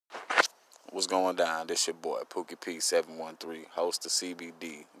What's going down? This your boy, Pookie P713, host of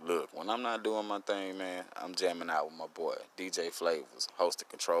CBD. Look, when I'm not doing my thing, man, I'm jamming out with my boy, DJ Flavors, host of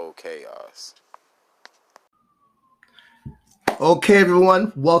Control Chaos. Okay,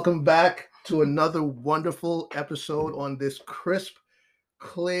 everyone, welcome back to another wonderful episode on this crisp,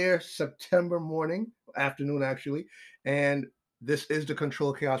 clear September morning, afternoon actually, and this is the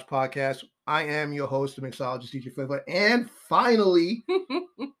Control Chaos podcast. I am your host, the mixologist DJ Flavor, and finally,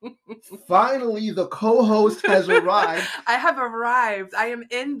 the co-host has arrived. I have arrived. I am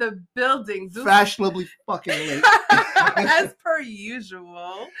in the building. Fashionably fucking late. As per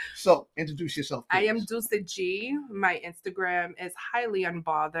usual. So, introduce yourself, please. I am Dulce G. My Instagram is highly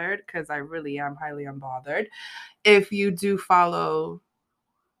unbothered because I really am highly unbothered. If you do follow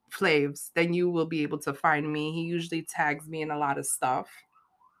Flavs, then you will be able to find me. He usually tags me in a lot of stuff.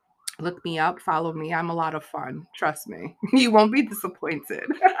 Look me up, follow me. I'm a lot of fun. Trust me. You won't be disappointed.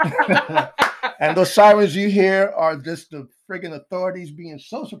 And those sirens you hear are just the friggin' authorities being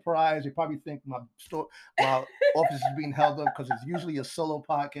so surprised. They probably think my office is being held up because it's usually a solo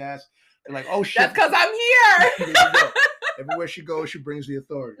podcast. They're like, oh shit. That's because I'm here. There you go. Everywhere she goes, she brings the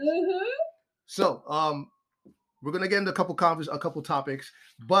authorities. Mm-hmm. So, we're gonna get into a couple topics,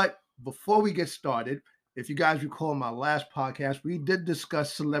 but before we get started, if you guys recall my last podcast, we did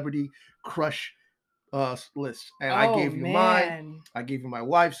discuss celebrity crush lists, and I gave you mine. I gave you my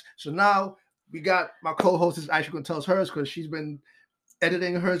wife's. So now we got my co-host is actually going to tell us hers because she's been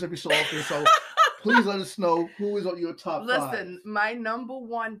editing hers every so often. So please let us know who is on your top five. Listen, my number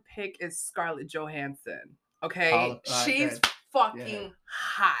one pick is Scarlett Johansson. Okay, she's fucking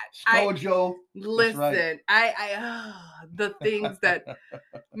hot. ScarJo. Listen, right. The things that,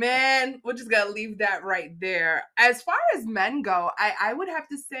 man, we're just gonna leave that right there. As far as men go, I would have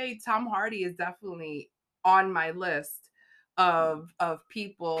to say Tom Hardy is definitely on my list of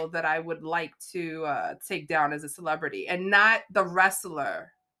people that I would like to take down as a celebrity, and not the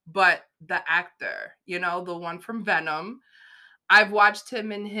wrestler, but the actor. You know, the one from Venom. I've watched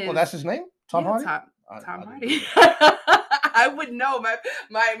him in his. Oh, that's his name, Tom Hardy. Tom Hardy. I would know my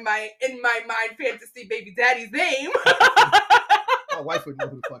in my mind fantasy baby daddy's name. My wife would know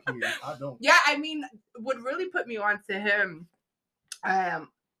who the fuck he is. I don't. Yeah, I mean, what really put me on to him,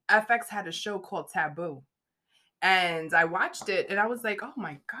 FX had a show called Taboo. And I watched it and I was like, oh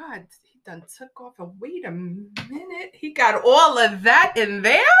my God, he done took off. Wait a minute. He got all of that in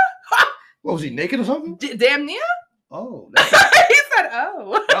there? What, was he naked or something? Damn near? Oh. He said,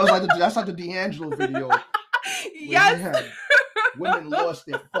 oh. That's like the D'Angelo video. Yes. Women lost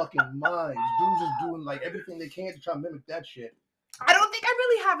their fucking minds. Dudes is doing like everything they can to try to mimic that shit. I don't think I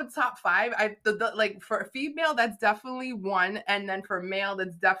really have a top five. Like for a female, that's definitely one, and then for male,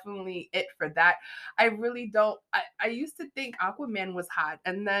 that's definitely it for that. I really don't. I used to think Aquaman was hot,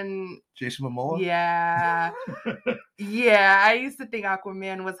 and then Jason Momoa. Yeah, yeah. I used to think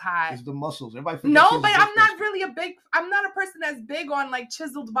Aquaman was hot. It's the muscles. Everybody. No, but I'm not really I'm not a person that's big on like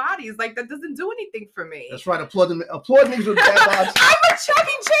chiseled bodies. Like that doesn't do anything for me. That's right. Applaud niggas with bad bodies. I'm a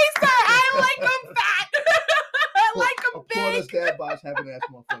chubby chaser. I like them fat. I like them big. Applaud us dad bods having ass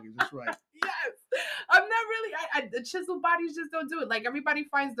motherfuckers. That's right. Yes. I'm not really, the chiseled bodies just don't do it. Like everybody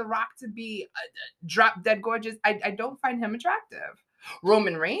finds The Rock to be drop dead gorgeous. I don't find him attractive.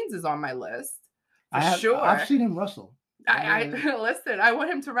 Roman Reigns is on my list. Sure. I've seen him wrestle. I listen, I want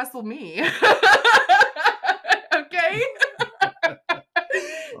him to wrestle me. Okay?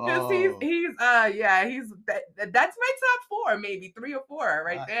 Because that's my top four, maybe 3 or 4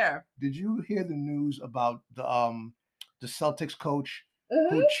 right there. Did you hear the news about the Celtics coach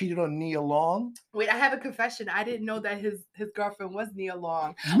who cheated on Nia Long? Wait, I have a confession. I didn't know that his girlfriend was Nia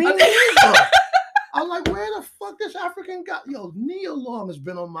Long. Me neither. I'm like, where the fuck this African guy? Yo, Nia Long has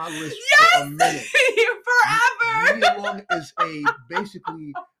been on my list for a minute. Forever. Nia Long is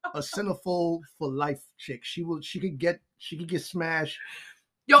basically a centerfold for life chick. She could get smashed.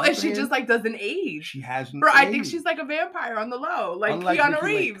 Yo, and she just like doesn't age. She hasn't. Bro, I think she's like a vampire on the low, like Keanu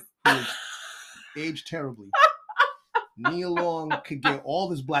Reeves. Aged terribly. Nia Long could get all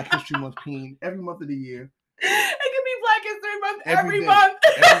this Black History Month peen every month of the year. It could be Black History Month every month.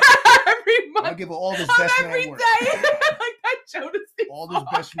 Every month. I give her all this best man work. Every day. Like that Jodeci. All this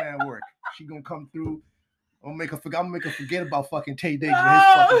best man work. She gonna come through. I'm gonna make her forget about fucking Tay Diggs and his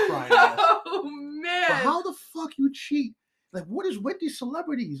fucking crying ass. Oh man. But how the fuck you cheat? Like, what is with these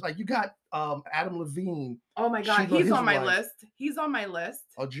celebrities? Like, you got Adam Levine. Oh my God, he's on my list. He's on my list.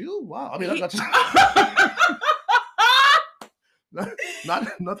 A Jew? Wow. I mean,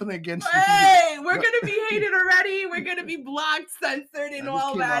 nothing against. Hey, we're gonna be hated already. We're gonna be blocked, censored, and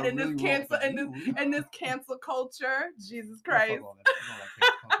all that in this cancel culture. Jesus Christ.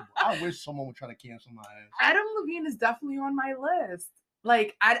 I I wish someone would try to cancel my ass. Adam Levine is definitely on my list.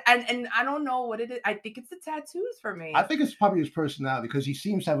 Like, and I don't know what it is. I think it's the tattoos for me. I think it's probably his personality because he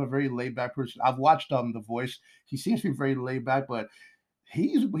seems to have a very laid back person. I've watched The Voice. He seems to be very laid back, but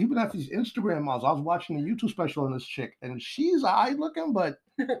he been after these Instagram models. I was watching the YouTube special on this chick, and she's eye looking, but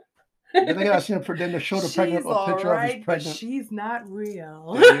then I seen her. Then they showed a picture of his pregnant. She's not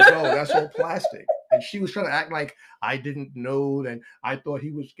real. There you go. That's all plastic. And she was trying to act like I didn't know, and I thought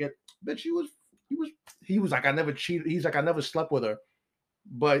he was but he was like I never cheated. He's like I never slept with her.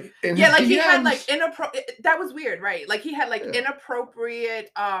 But yeah, like he had like inappropriate. That was weird, right? Like he had like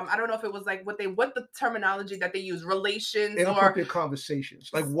inappropriate. I don't know if it was like what the terminology that they use, relations, inappropriate conversations.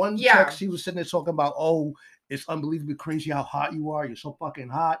 Like one text, he was sitting there talking about, oh, it's unbelievably crazy how hot you are. You're so fucking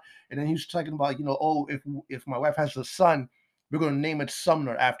hot. And then he was talking about, oh, if my wife has a son, we're gonna name it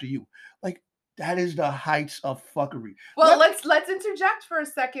Sumner after you. Like that is the heights of fuckery. Well, let's interject for a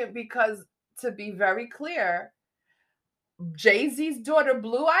second because to be very clear. Jay-Z's daughter,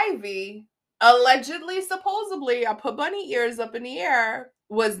 Blue Ivy, allegedly, supposedly, I put bunny ears up in the air,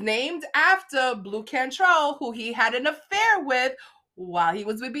 was named after Blue Cantrell, who he had an affair with while he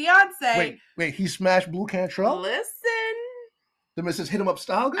was with Beyonce. Wait, he smashed Blue Cantrell? Listen. The Mrs. Hit 'em Up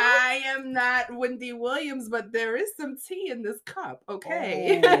style girl? I am not Wendy Williams, but there is some tea in this cup,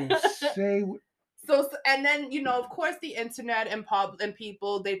 okay? Oh, So, and then, of course, the internet and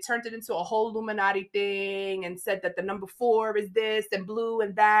people, they turned it into a whole Illuminati thing and said that the number 4 is this and blue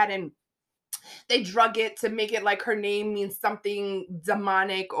and that. And they drug it to make it like her name means something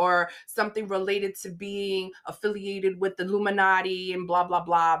demonic or something related to being affiliated with the Illuminati and blah, blah,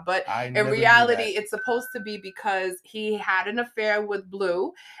 blah. But in reality, it's supposed to be because he had an affair with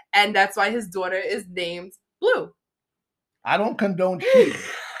Blue. And that's why his daughter is named Blue. I don't condone cheating.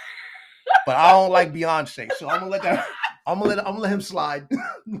 But I don't like Beyonce, so I'm gonna let him slide.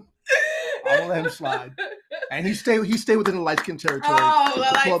 I'm gonna let him slide, and he stay within the light skin territory. Oh, the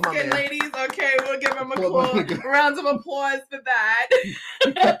light skin ladies. Okay, we'll give him a round of applause for that.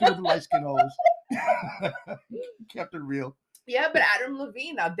 He kept it with the light skin hoes. Kept it real. Yeah, but Adam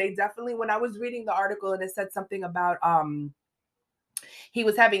Levine. They definitely. When I was reading the article and it said something about he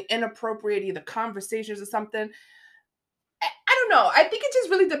was having inappropriate either conversations or something. I don't know. I think it just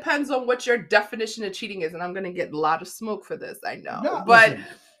really depends on what your definition of cheating is, and I'm going to get a lot of smoke for this. I know, but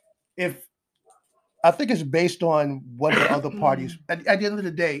listen, I think it's based on what the other parties. At the end of the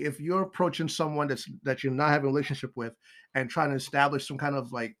day, if you're approaching someone that you're not having a relationship with and trying to establish some kind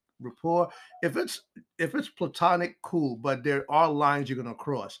of like rapport, if it's platonic, cool, but there are lines you're going to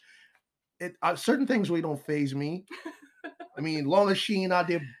cross. Certain things really don't faze me. I mean, long as she ain't out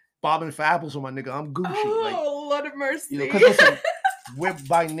there bobbing for apples on my nigga, I'm Gucci. Oh, Lord of mercy. Because listen, we're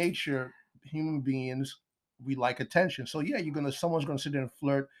by nature human beings. We like attention. So yeah, someone's gonna sit there and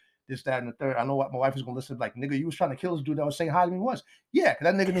flirt, this, that, and the third. I know what my wife is gonna listen. Like, nigga, you was trying to kill this dude that was saying hi to me once. Yeah, because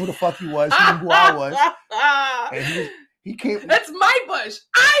that nigga knew who the fuck he was. He knew who I was. And he came. That's my bush.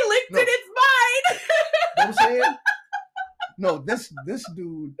 I licked it. It's mine. You know what I'm saying? No, this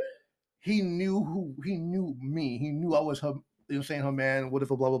dude, he knew me. He knew I was her. You know, saying her man,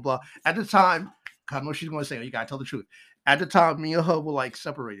 whatever, blah, blah, blah. At the time, I know she's going to say, you got to tell the truth. At the time, me and her were like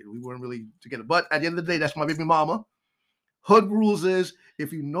separated. We weren't really together. But at the end of the day, that's my baby mama. Hood rules is,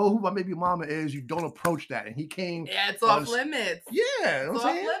 if you know who my baby mama is, you don't approach that. And he came. Yeah, it's off limits. Yeah. It's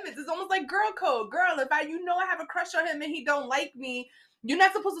off limits. It's almost like girl code. Girl, if I have a crush on him and he don't like me, you're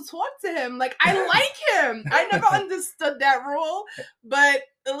not supposed to talk to him. Like, I like him. I never understood that rule. But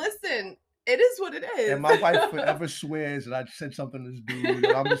listen, it is what it is. And my wife forever swears that I said something to this dude.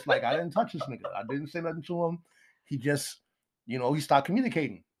 And I'm just like, I didn't touch this nigga. I didn't say nothing to him. He just, he stopped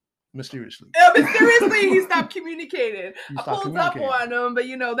communicating mysteriously. Mysteriously, he stopped communicating. I pulled up on him, but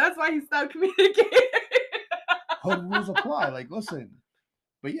that's why he stopped communicating. Hood rules apply. Like, listen.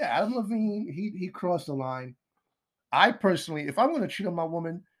 But yeah, Adam Levine, he crossed the line. I personally, if I'm going to cheat on my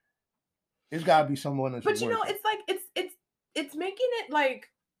woman, it's got to be someone that's. But it's like it's making it like.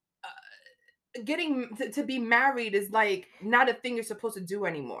 Getting to be married is like not a thing you're supposed to do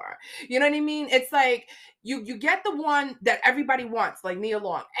anymore. You know what I mean? It's like you get the one that everybody wants, like Nia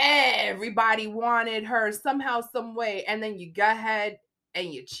Long. Everybody wanted her somehow, some way, and then you go ahead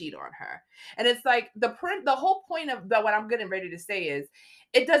and you cheat on her. And it's like the whole point of what I'm getting ready to say is,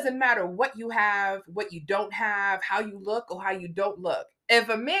 it doesn't matter what you have, what you don't have, how you look or how you don't look. If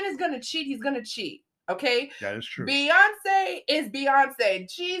a man is gonna cheat, he's gonna cheat. Okay, that is true. Beyonce is Beyonce.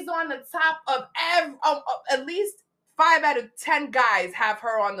 She's on the top of at least 5 out of 10 guys have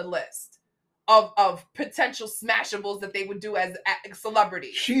her on the list of potential smashables that they would do as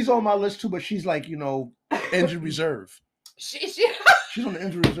celebrities. She's on my list too, but she's like injured reserve. She's on the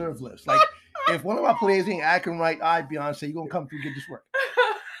injury reserve list. Like, if one of our players ain't acting right, Beyonce, you gonna come through, get this work.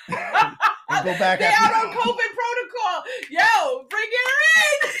 And go back. They out on COVID protocol. Yo, bring her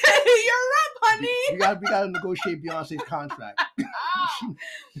in. You're up, honey. We gotta negotiate Beyonce's contract.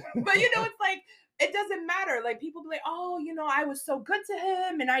 But it's like, it doesn't matter. Like, people be like, oh, I was so good to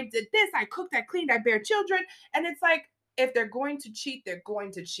him and I did this, I cooked, I cleaned, I bear children. And it's like, if they're going to cheat, they're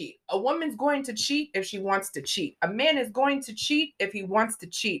going to cheat. A woman's going to cheat if she wants to cheat. A man is going to cheat if he wants to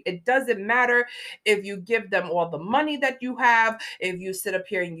cheat. It doesn't matter if you give them all the money that you have, if you sit up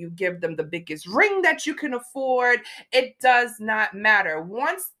here and you give them the biggest ring that you can afford. It does not matter.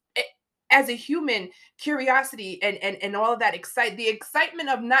 As a human, curiosity and all of that the excitement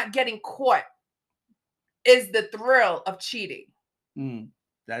of not getting caught is the thrill of cheating.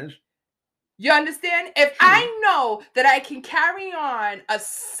 That is. You understand? If I know that I can carry on a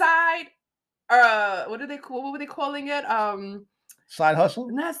side, what were they calling it? Side hustle?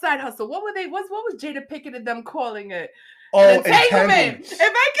 Not side hustle. What was Jada Pinkett and them calling it? Oh, entanglement. If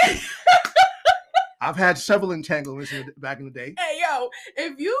I can. I've had several entanglements back in the day. Hey, yo,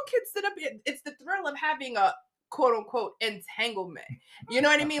 if you can sit up, it's the thrill of having a quote unquote entanglement. You know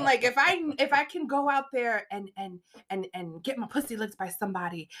what I mean? Like, if I can go out there and get my pussy licked by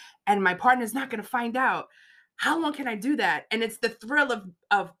somebody and my partner's not gonna find out, how long can I do that? And it's the thrill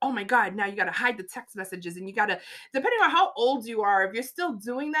of oh my God, now you gotta hide the text messages and you gotta, depending on how old you are, if you're still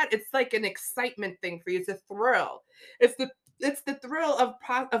doing that, it's like an excitement thing for you. It's a thrill. It's the thrill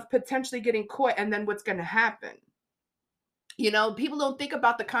of potentially getting caught and then what's gonna happen. People don't think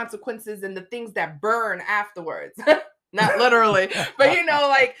about the consequences and the things that burn afterwards. Not literally, but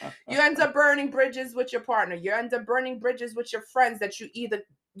like, you end up burning bridges with your partner. You end up burning bridges with your friends that you either,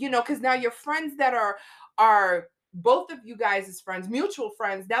 because now your friends that are both of you guys as friends, mutual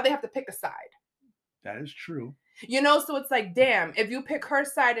friends, now they have to pick a side. That is true. So it's like, damn, if you pick her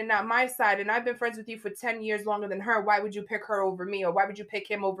side and not my side, and I've been friends with you for 10 years longer than her, why would you pick her over me? Or why would you pick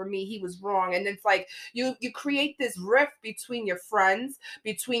him over me? He was wrong. And it's like, you create this rift between your friends,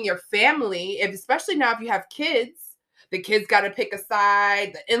 between your family, especially now if you have kids. The kids got to pick a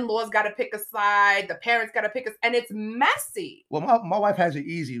side. The in-laws got to pick a side. The parents got to pick and it's messy. Well, my wife has it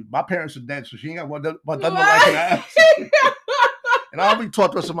easy. My parents are dead, so she ain't got one. But doesn't like that. And I already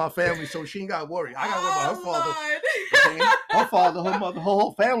talked to us in my family, so she ain't got to worry. I got to worry about her father. Her father, her mother, her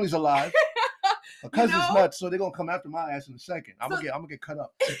whole family's alive. Her cousin's nuts, so they're gonna come after my ass in a second. I'm gonna get cut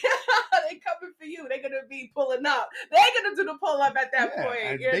up. They coming for you. They're gonna be pulling up. They're gonna do the pull up at that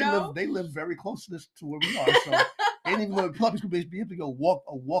point. They live very close to where we are, so they ain't even know puppies could be able to go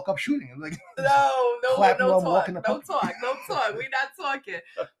walk up shooting. Like, no talk. We're not talking.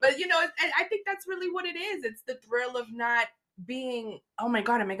 But I think that's really what it is. It's the thrill of not being, oh my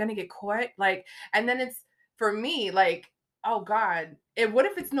God, am I gonna get caught? Like, and then it's for me like, oh God, what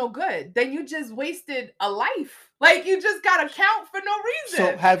if it's no good? Then you just wasted a life. Like, you just gotta count for no reason.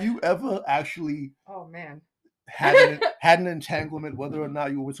 So have you ever actually had an entanglement, whether or not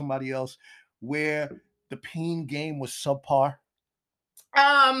you were with somebody else, where the pain game was subpar?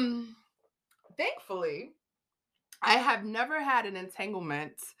 Thankfully, I have never had an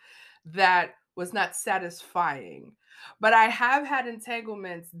entanglement that was not satisfying. But I have had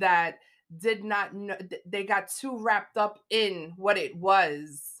entanglements that did not know, they got too wrapped up in what it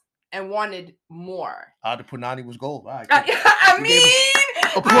was and wanted more. The punani was gold. Right. I mean,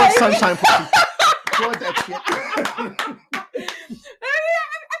 applaud sunshine pussy. Applaud that shit. I'm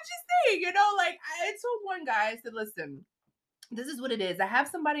just saying, like, I told one guy, I said, listen, this is what it is. I have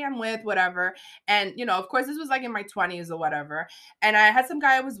somebody I'm with, whatever. And, of course, this was like in my 20s or whatever. And I had some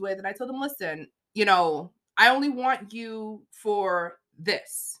guy I was with, and I told him, listen, I only want you for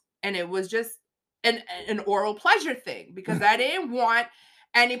this. And it was just an oral pleasure thing because I didn't want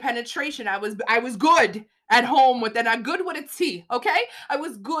any penetration. I was good at home with that. I'm good with a T, okay? I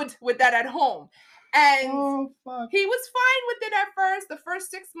was good with that at home. And he was fine with it at first. The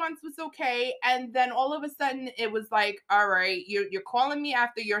first 6 months was okay. And then all of a sudden it was like, all right, you're calling me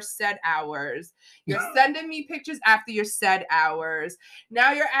after your set hours. You're sending me pictures after your set hours.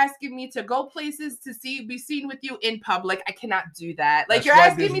 Now you're asking me to go places to be seen with you in public. I cannot do that. Like, you're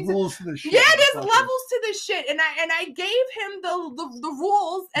asking me to shit. Yeah, there's levels to this shit. And I gave him the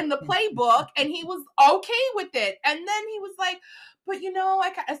rules and the playbook, and he was okay with it. And then he was like, but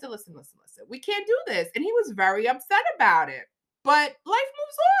I said, listen, we can't do this. And he was very upset about it. But life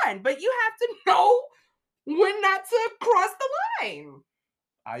moves on. But you have to know when not to cross the line.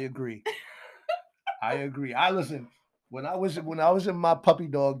 I agree. Listen, when I was in my puppy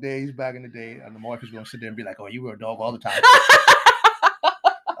dog days back in the day, and the wife was gonna sit there and be like, oh, you were a dog all the time.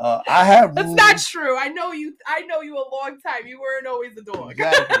 I have That's rules. not true. I know you a long time. You weren't always a dog.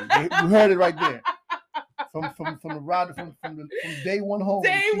 Exactly. You heard it right there. From day one home.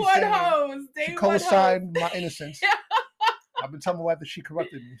 Day she's one saying hose. Day she one co-signed hose. my innocence. I've been telling my wife that she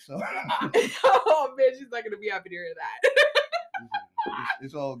corrupted me. So. Oh man, she's not gonna be happy to hear that.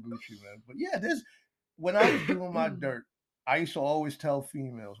 It's all Gucci, man. But yeah, when I was doing my dirt, I used to always tell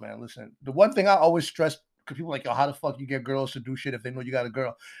females, man, listen, the one thing I always stress, because people are like, yo, how the fuck you get girls to do shit if they know you got a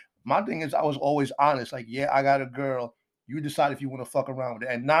girl? My thing is, I was always honest. Like, yeah, I got a girl. You decide if you want to fuck around with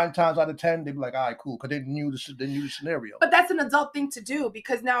it. And 9 times out of 10, they'd be like, all right, cool, because they knew the scenario. But that's an adult thing to do,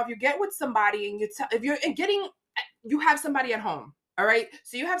 because now if you get with somebody and you have somebody at home. All right.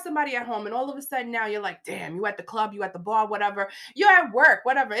 So you have somebody at home and all of a sudden now you're like, damn, you at the club, you at the bar, whatever. You're at work,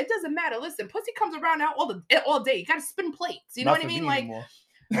 whatever. It doesn't matter. Listen, pussy comes around now all day. You got to spin plates. You know what I mean? Like,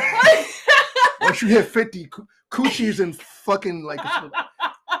 once you hit 50, coochie is in fucking like,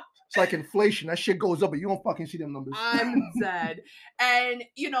 it's like inflation. That shit goes up, but you don't fucking see them numbers. I'm dead. And,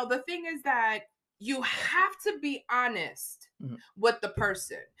 the thing is that you have to be honest with the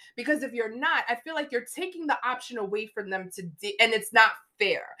person, because if you're not, I feel like you're taking the option away from them and it's not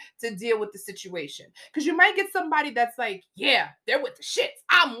fair to deal with the situation, because you might get somebody that's like, yeah, they're with the shits,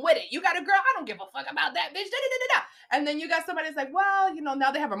 I'm with it. You got a girl, I don't give a fuck about that bitch. And then you got somebody that's like, well, now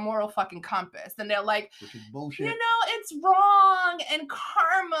they have a moral fucking compass and they're like, which is bullshit. It's wrong and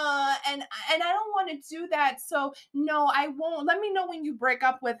karma and I don't want to do that, so no, I won't. Let me know when you break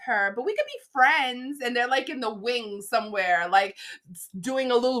up with her, but we could be friends. And they're like in the wings somewhere, like doing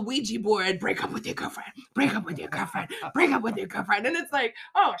a little Ouija board, break up with your girlfriend, break up with your girlfriend, break up with your girlfriend. And it's like,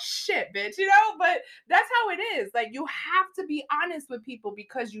 oh shit, bitch, but that's how it is. Like, you have to be honest with people,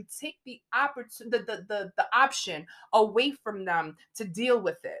 because you take the option away from them to deal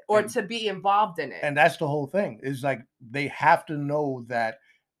with it or to be involved in it. And that's the whole thing. Is like, they have to know that,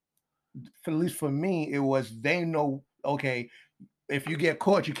 at least for me, it was, they know, okay, if you get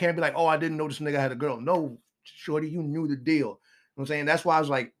caught, you can't be like, oh, I didn't know this nigga had a girl. No, shorty, you knew the deal. You know what I'm saying? That's why I was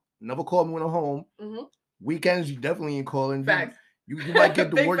like, never call me when I'm home. Mm-hmm. Weekends, you definitely ain't calling. Facts. You might get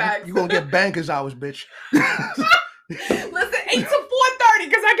the work. You're going to get banker's hours, bitch. Listen, 8 to 4:30,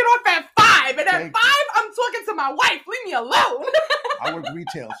 because I get off at 5. And at 5, I'm talking to my wife. Leave me alone. I work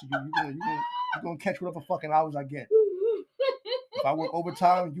retail, so you're going to catch whatever fucking hours I get. If I work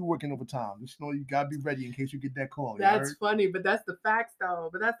overtime, you working overtime. Just know you got to be ready in case you get that call. That's funny, but that's the facts, though.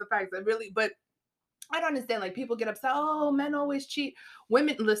 But I don't understand. Like, people get upset. Oh, men always cheat.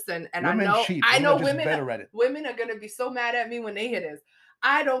 Women, listen, and women cheat. I know women. Better at it. Women are gonna be so mad at me when they hear this.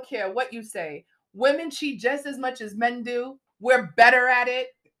 I don't care what you say. Women cheat just as much as men do. We're better at it.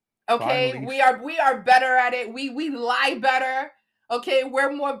 Okay, we are better at it. We lie better. Okay,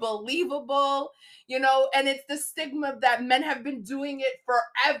 we're more believable, and it's the stigma that men have been doing it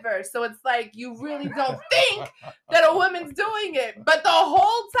forever. So it's like, you really don't think that a woman's doing it. But the whole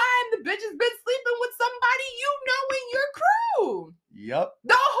time, the bitch has been sleeping with somebody in your crew. Yep.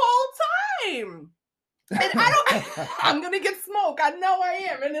 The whole time. And I'm going to get smoke. I know I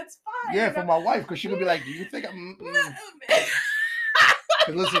am, and it's fine. Yeah, for my wife, because she would be like, do you think I'm...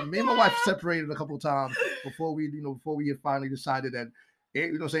 Listen, me and my wife separated a couple of times before we had finally decided that,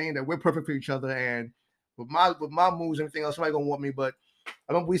 that we're perfect for each other. And with my moves and everything else, somebody gonna want me. But I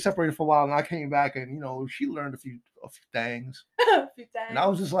remember we separated for a while, and I came back, and she learned a few things. And I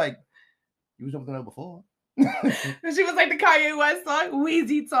was just like, you was something else before. She was like the Kanye West song,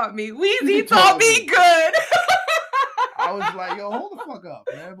 Weezy taught me. Weezy taught me good. I was like, yo, hold the fuck up,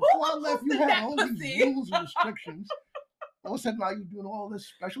 man. Before I left, you had all these rules and restrictions. All of a sudden, now you doing all this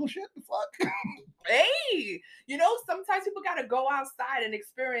special shit? The fuck? Hey, sometimes people got to go outside and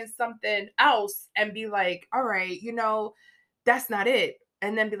experience something else and be like, all right, that's not it.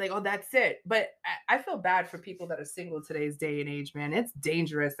 And then be like, oh, that's it. But I feel bad for people that are single today's day and age, man. It's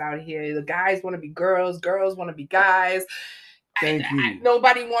dangerous out here. The guys want to be girls. Girls want to be guys. Thank you.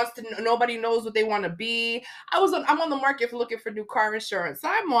 Nobody knows what they want to be. I'm on the market looking for new car insurance. So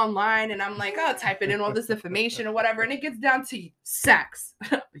I'm online and I'm like, oh, typing in all this information or whatever. And it gets down to sex.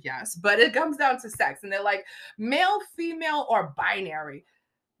 Yes, but it comes down to sex. And they're like, male, female, or binary.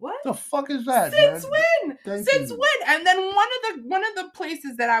 What the fuck is that? Since man? when? And then one of the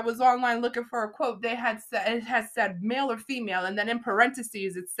places that I was online looking for a quote, it has said male or female, and then in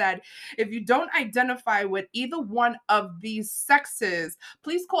parentheses it said, if you don't identify with either one of these sexes,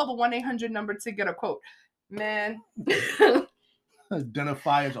 please call the 1-800 number to get a quote. Man.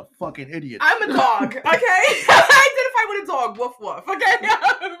 Identify as a fucking idiot. I'm a dog, okay? I identify with a dog, woof woof, okay?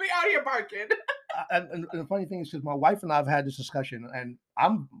 We out here barking. and the funny thing is, because my wife and I have had this discussion, and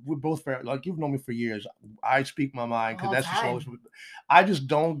we're both fair. Like, you've known me for years. I speak my mind because that's just always. I just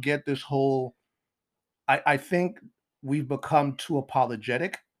don't get this whole. I think we've become too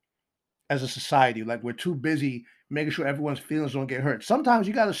apologetic as a society. Like, we're too busy making sure everyone's feelings don't get hurt. Sometimes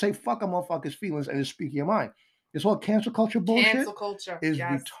you got to say fuck a motherfucker's feelings and just speak your mind. This whole cancel culture bullshit is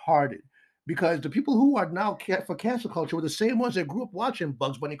retarded. Because the people who are now for cancel culture were the same ones that grew up watching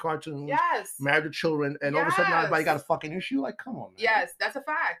Bugs Bunny cartoons, Married to Children, and all of a sudden everybody got a fucking issue. Like, come on, man. Yes, that's a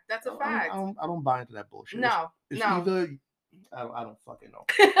fact. That's a fact. I don't buy into that bullshit. No, it's either I don't fucking know.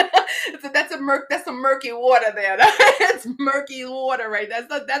 So that's some murky water there. That's murky water, right? That's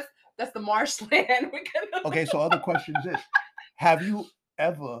the marshland. Okay, so other question is this: have you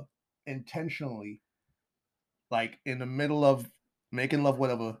ever intentionally, like in the middle of making love,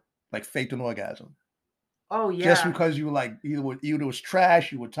 whatever, like faked an orgasm? Oh yeah. Just because you were like either it was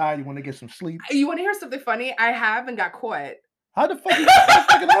trash, you were tired, you want to get some sleep. You want to hear something funny? I have and got caught. How the fuck you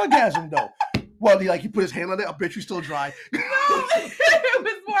fucking orgasm though? Well, he put his hand on it. I bet you still dry. No, it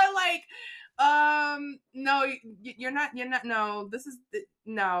was more like, no, you're not. No, this is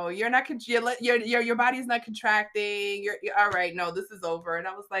no. You're not. Your body's not contracting. You're all right. No, this is over. And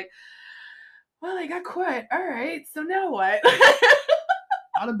I was like, well, I got caught. All right. So now what?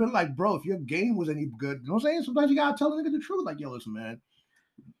 I'd have been like, bro, if your game was any good, you know what I'm saying? Sometimes you gotta tell the nigga the truth. Like, yo, listen, man,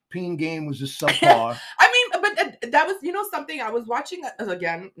 peen game was just subpar. I mean, but that was, something I was watching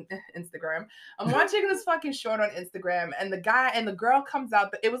again, Instagram. I'm watching this fucking short on Instagram, and the guy and the girl comes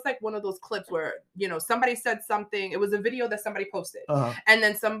out. It was like one of those clips where, somebody said something. It was a video that somebody posted, and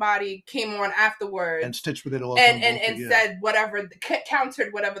then somebody came on afterwards and stitched with it all and said whatever,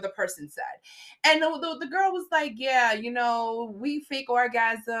 countered whatever the person said. And the girl was like, yeah, we fake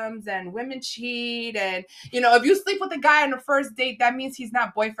orgasms and women cheat. And, if you sleep with a guy on the first date, that means he's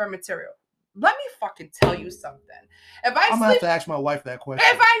not boyfriend material. Let me fucking tell you something. I'm going to have to ask my wife that question.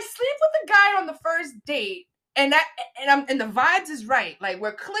 If I sleep with a guy on the first date and the vibes is right, like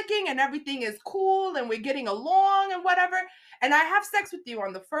we're clicking and everything is cool and we're getting along and whatever, and I have sex with you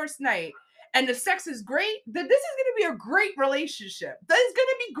on the first night, and the sex is great, then this is going to be a great relationship. There's going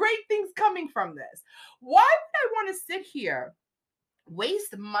to be great things coming from this. Why would I want to sit here,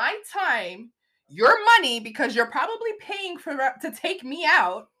 waste my time, your money, because you're probably paying to take me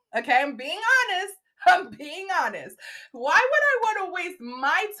out? Okay, I'm being honest. Why would I want to waste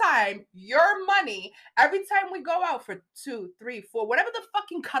my time, your money, every time we go out for 2, 3, 4, whatever the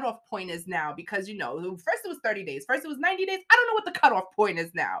fucking cutoff point is now? Because, first it was 30 days. First it was 90 days. I don't know what the cutoff point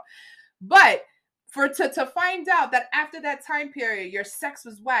is now. But to find out that after that time period, your sex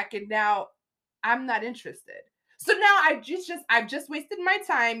was whack, and now I'm not interested. So now I've just wasted my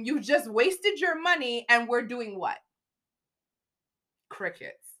time. You just wasted your money, and we're doing what?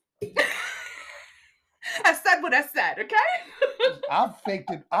 Crickets. I said what I said, okay? I've faked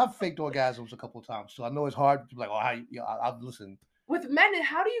orgasms a couple of times, so I know it's hard to be like, I've listened. With men,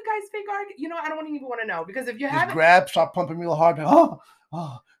 how do you guys fake orgasms? I don't even want to know, because if you have start pumping real hard, it'll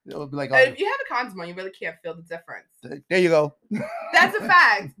be like, if you have a condom on, you really can't feel the difference. There you go. That's a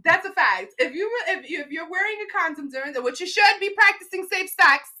fact. That's a fact. If you're wearing a condom during which you should be practicing safe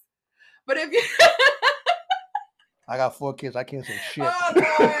sex, but if you I got 4 kids. I can't say shit.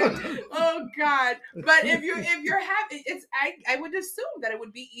 Oh God! But if you're having, I would assume that it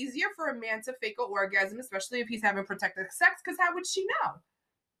would be easier for a man to fake an orgasm, especially if he's having protected sex. Because how would she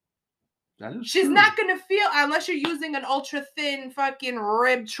know? She's true. Not gonna feel, unless you're using an ultra thin fucking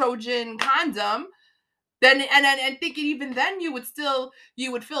rib Trojan condom. Then and thinking even then you would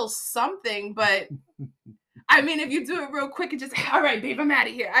feel something. But I mean, if you do it real quick and just, all right, babe, I'm out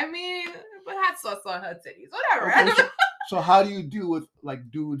of here. I mean, but hot sauce on her titties, whatever. Okay, so how do you deal with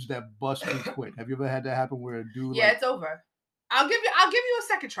like dudes that bust and quit? Have you ever had that happen where a dude? Yeah, it's over. I'll give you a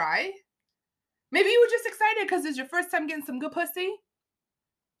second try. Maybe you were just excited because it's your first time getting some good pussy,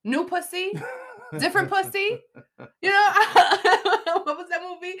 new pussy, different pussy. What was that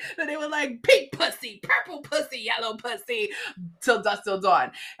movie? So they were like pink pussy, purple pussy, yellow pussy, till dusk till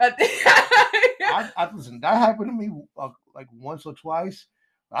dawn. Listen, that happened to me like once or twice.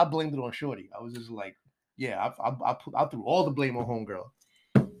 I blamed it on Shorty. I was just like, yeah, I threw all the blame on homegirl.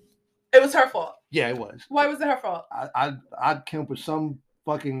 It was her fault. Yeah, it was. Why was it her fault? I came up with some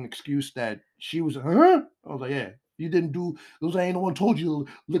fucking excuse that she was, I was like, yeah, you didn't do, those ain't no one told you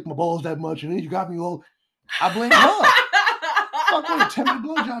to lick my balls that much, and then you got me all, I blame her. Fuck on a 10-minute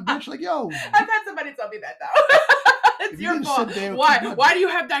blowjob, bitch. Like, yo. I've had somebody tell me that, though. It's your fault. Why do you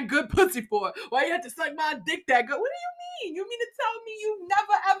have that good pussy for? Why you have to suck my dick that good? What do you mean? You mean to tell me you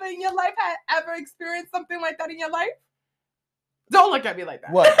never ever in your life had ever experienced something like that in your life? Don't look at me like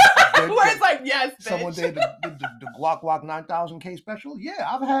that. What? Where it's like, yes, bitch. Someone did the Guac Guac 9000K special. Yeah,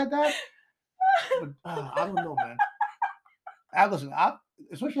 I've had that. But I don't know, man. Listen,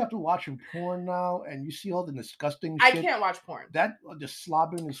 especially after watching porn now, and you see all the disgusting shit. I can't watch porn. That just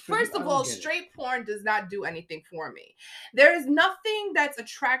slobbering is. First of all, straight porn does not do anything for me. There is nothing that's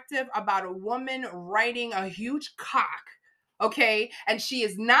attractive about a woman riding a huge cock, okay? And she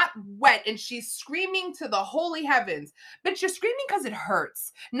is not wet and she's screaming to the holy heavens. But you're screaming because it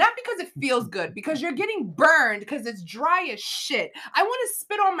hurts, not because it feels good, because you're getting burned because it's dry as shit. I want to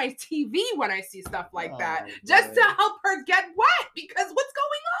spit on my TV when I see stuff like that, just to help her get wet, because what's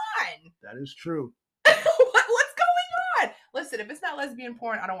going on? That is true. What's going on? Listen, if it's not lesbian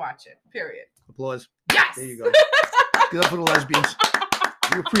porn, I don't watch it. Period. Applause. Yes. There you go. Get up for the lesbians.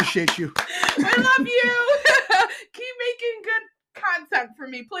 We appreciate you. I love you. Keep making good content for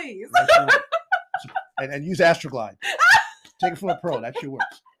me, please. And use Astroglide. Take it from a pro. That shit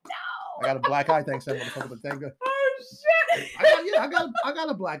works. No. I got a black eye. Thanks, that motherfucker. But thank God. Oh shit. I got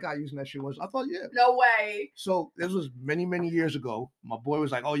a black eye using that shit once. I thought, yeah. No way. So this was many years ago. My boy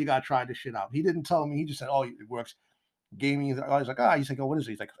was like, "Oh, you gotta try this shit out." He didn't tell me. He just said, "Oh, it works." Gave me. I was like, "Ah." He's like, "Oh, what is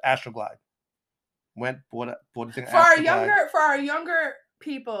it?" He's like, "Astroglide." Went bought the thing. For our younger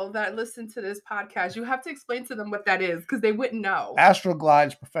people that listen to this podcast, you have to explain to them what that is, because they wouldn't know. Astroglide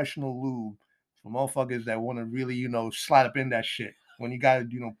is professional lube for motherfuckers that want to really, slide up in that shit. When you gotta,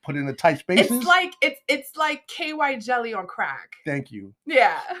 put in the tight spaces. It's like KY jelly on crack. Thank you.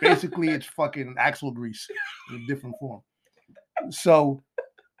 Yeah. Basically, it's fucking axle grease in a different form. So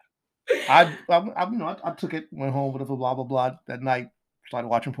I took it, went home, whatever, blah blah blah. That night, started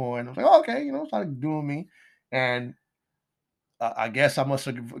watching porn. I was like, oh, okay, started doing me, and I guess I must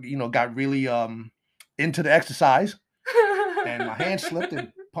have, got really into the exercise, and my hand slipped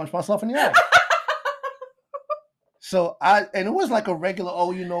and punched myself in the eye. So and it was like a regular,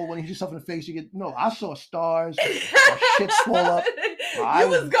 when you hit yourself in the face, you get, no, I saw stars, my shit swole up. I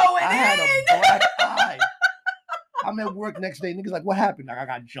had a black eye. I'm at work next day, niggas like, what happened? Like, I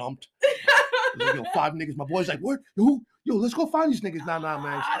got jumped. Like, 5 niggas. My boy's like, what? Yo, let's go find these niggas. Nah,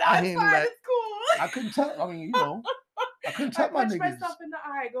 man. I handle that. It's cool. I couldn't tell. I mean, I couldn't tell my niggas. I punched myself in the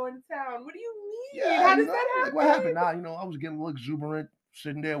eye going to town. What do you mean? Yeah, How does that happen? Like, what happened? Nah, I was getting a little exuberant,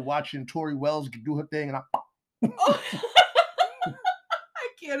 sitting there watching Tori Wells do her thing, and I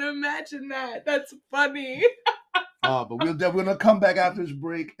can't imagine that. That's funny. But we're gonna come back after this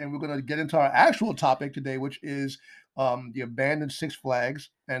break, and we're gonna get into our actual topic today, which is the abandoned Six Flags,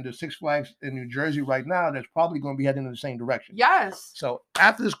 and the Six Flags in New Jersey right now. That's probably going to be heading in the same direction. Yes. So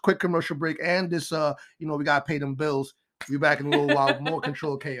after this quick commercial break and this, we gotta pay them bills. We'll be back in a little while with more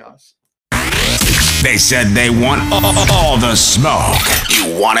Control Chaos. They said they want all the smoke.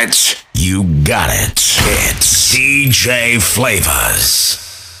 You want it? You got it. It's DJ Flavors.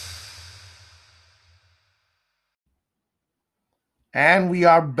 And we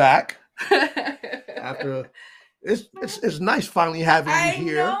are back after it's nice finally having you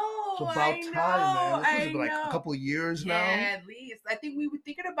here. It's about time, man. It's been like a couple of years now. Yeah, at least. I think we were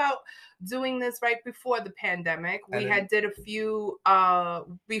thinking about doing this right before the pandemic. We had did a few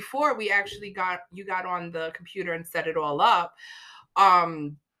before we actually got on the computer and set it all up.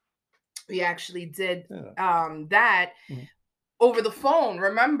 We actually did that. Mm-hmm. Over the phone,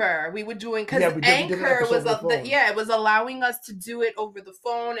 remember? We were doing, because Anchor was it was allowing us to do it over the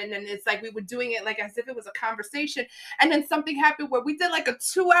phone, and then it's like we were doing it like as if it was a conversation, and then something happened where we did like a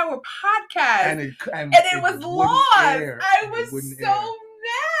 2-hour podcast, and it was lost. I was so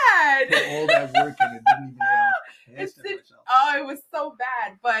mad. Put all that work in, it didn't even it was so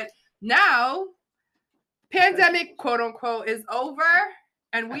bad. But now, pandemic, quote unquote, is over,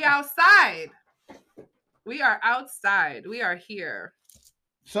 and we outside. We are outside. We are here.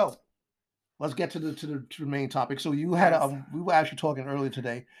 So, let's get to the main topic. So you had we were actually talking earlier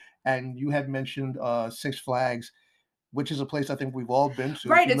today, and you had mentioned Six Flags, which is a place I think we've all been to.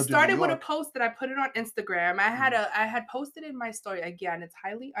 Right. It started with a post that I put it on Instagram. I had posted in my story. Again, it's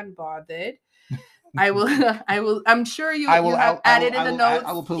highly unbothered. I will. I'm sure you have added in the notes.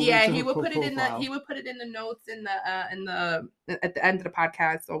 I will put he would put it in the. He would put it in the notes at the end of the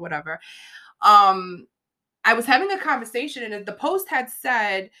podcast or whatever. I was having a conversation, and the post had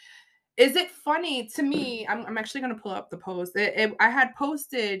said, is it funny to me? I'm actually going to pull up the post. I had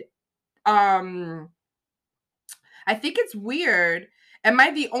posted, I think it's weird. Am I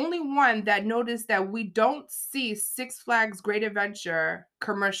the only one that noticed that we don't see Six Flags Great Adventure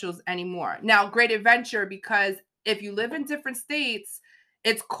commercials anymore? Now, Great Adventure, because if you live in different states,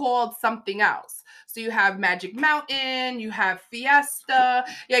 it's called something else. So you have Magic Mountain, you have Fiesta,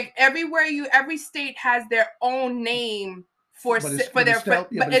 like every state has their own name but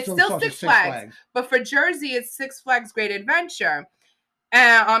it's still Six Flags. But for Jersey, it's Six Flags Great Adventure.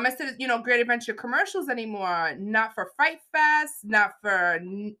 And I said, Great Adventure commercials anymore. Not for Fright Fest, not for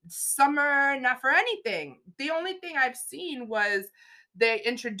summer, not for anything. The only thing I've seen was they're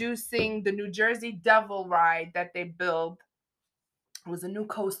introducing the New Jersey Devil ride that they built. It was a new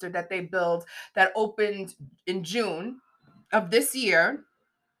coaster that they built that opened in June of this year.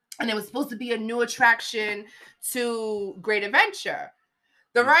 And it was supposed to be a new attraction to Great Adventure.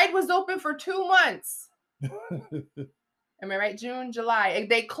 The ride was open for 2 months. Am I right? June, July. And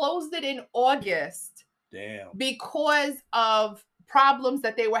they closed it in August. Damn. Because of problems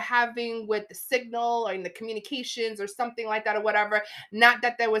that they were having with the signal or in the communications or something like that or whatever. Not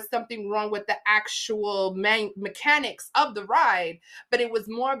that there was something wrong with the actual mechanics of the ride, but it was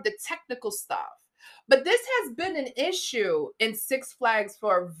more of the technical stuff. But this has been an issue in Six Flags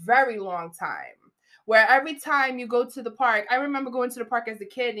for a very long time. Where every time you go to the park, I remember going to the park as a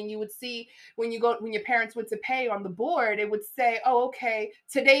kid, and you would see when your parents went to pay on the board, it would say, "Oh, okay,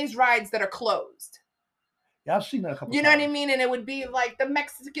 today's rides that are closed." Yeah, I've seen that a couple You know what I mean? And it would be like the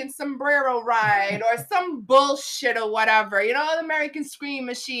Mexican sombrero ride or some bullshit or whatever, the American Scream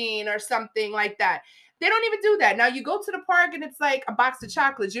Machine or something like that. They don't even do that. Now you go to the park and it's like a box of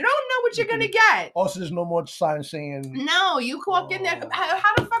chocolates. You don't know what you're going to get. Also, there's no more signs saying... No, you walk in there.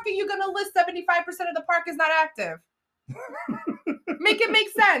 How the fuck are you going to list 75% of the park is not active? Make it make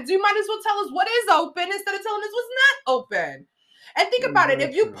sense. You might as well tell us what is open instead of telling us what's not open. And think about it.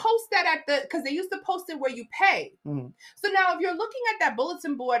 If you post that because they used to post it where you pay. Mm-hmm. So now if you're looking at that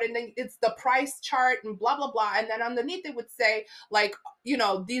bulletin board and then it's the price chart and blah, blah, blah. And then underneath it would say like,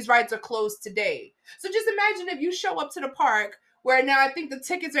 these rides are closed today. So just imagine if you show up to the park where now I think the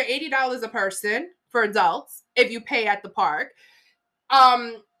tickets are $80 a person for adults if you pay at the park.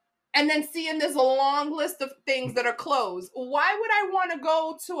 And then seeing there's a long list of things that are closed. Why would I want to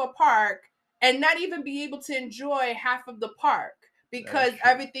go to a park and not even be able to enjoy half of the park because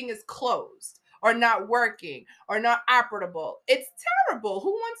everything is closed or not working or not operable? It's terrible.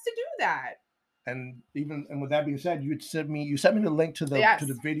 Who wants to do that? And with that being said, you sent me the link to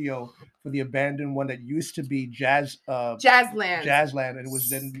the video for the abandoned one that used to be Jazzland, and it was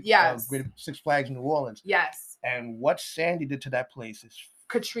then Six Flags in New Orleans. Yes. And what Sandy did to that place is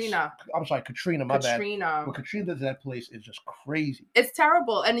Katrina. I'm sorry, Katrina. My bad. What Katrina did to that place is just crazy. It's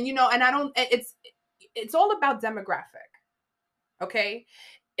terrible, and and I don't. It's all about demographic. Okay,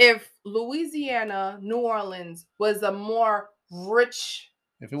 if Louisiana, New Orleans was a more rich,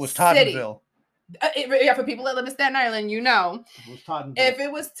 if it was Tottenville. For people that live in Staten Island, If it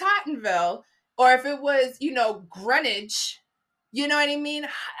was Tottenville, or if it was, Greenwich, you know what I mean?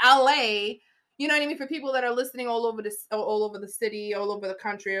 LA, you know what I mean? For people that are listening all over the city, all over the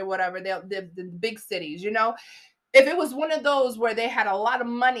country or whatever, the big cities, if it was one of those where they had a lot of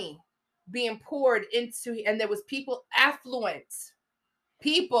money being poured into, and there was affluent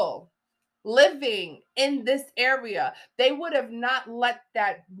people living in this area, they would have not let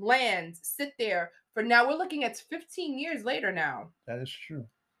that land sit there for now. We're looking at 15 years later now. That is true.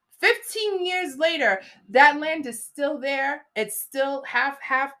 15 years later, that land is still there. It's still half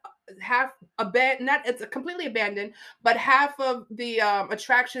abandoned. It's completely abandoned, but half of the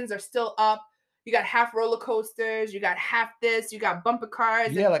attractions are still up. You got half roller coasters. You got half this. You got bumper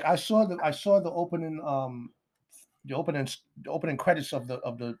cars. Yeah, like I saw the opening. The opening credits of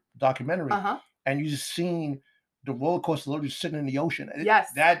the documentary, and you just seen the roller coaster literally sitting in the ocean.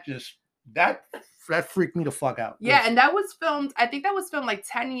 Yes, that freaked me the fuck out. Yeah, and that was filmed. I think that was filmed like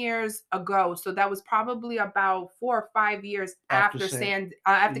 10 years ago. So that was probably about 4 or 5 years after Katrina.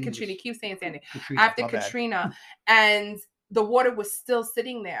 Keep saying Sandy. After Katrina, and the water was still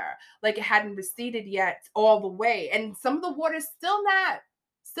sitting there, like it hadn't receded yet all the way, and some of the water still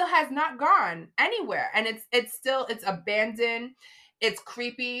has not gone anywhere, and it's abandoned. It's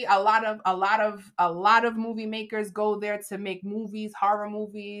creepy. A lot of movie makers go there to make movies, horror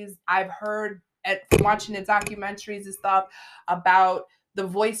movies. I've heard watching the documentaries and stuff about the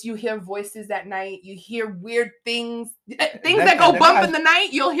voice. You hear voices at night. You hear weird things that go bump in the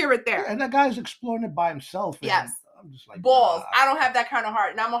night. You'll hear it there. And that guy's exploring it by himself. Yes. I'm just like, balls. Nah. I don't have that kind of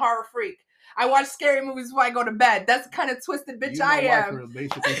heart, and I'm a horror freak. I watch scary movies before I go to bed. That's the kind of twisted bitch I am.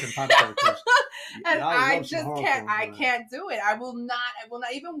 And I just can't. I can't do it. I will not.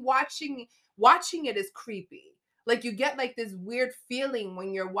 Even watching it is creepy. Like you get like this weird feeling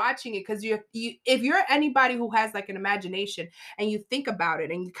when you're watching it, because if you're anybody who has like an imagination and you think about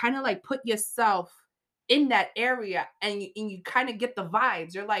it and you kind of like put yourself in that area and you kind of get the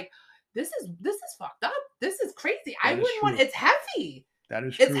vibes. You're like, this is fucked up. This is crazy. I wouldn't want. It's heavy. That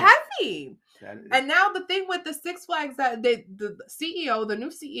is It's true. heavy. That is, And now the thing with the Six Flags that the CEO, the new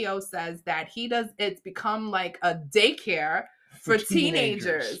CEO says that it's become like a daycare for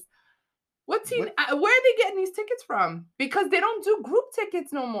teenagers. Where are they getting these tickets from? Because they don't do group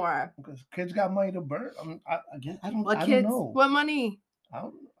tickets no more. Because kids got money to burn. I don't know. What money? I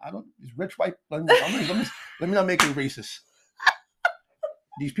don't. It's rich white. Let me not make it racist.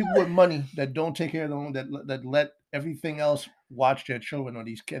 These people with money that don't take care of their own, that let everything else watch their children, or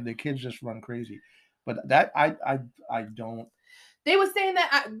their kids just run crazy. But that I don't. They were saying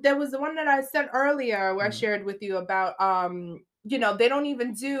that there was the one that I said earlier where I shared with you about they don't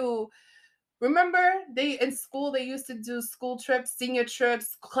even do. Remember, in school they used to do school trips, senior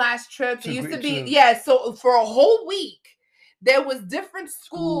trips, class trips. It used to be So for a whole week, there was different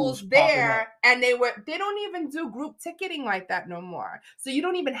schools there, and they don't even do group ticketing like that no more. So you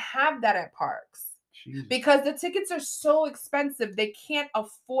don't even have that at parks. Jesus. Because the tickets are so expensive, they can't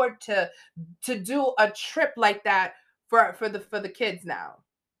afford to do a trip like that for the kids now.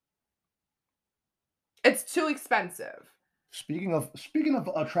 It's too expensive. Speaking of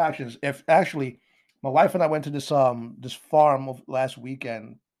attractions, if actually my wife and I went to this farm of last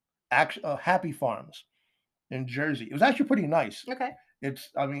weekend, Happy Farms in Jersey. It was actually pretty nice. Okay.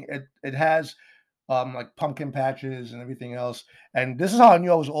 It has like pumpkin patches and everything else. And this is how I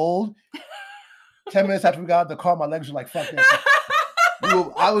knew I was old. 10 minutes after we got out of the car, my legs were like, fuck this.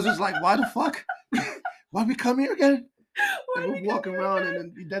 I was just like, why the fuck? Why we come here again? And we're walking around,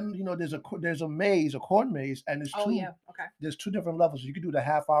 and then there's a maze, a corn maze, and there's two different levels. You could do the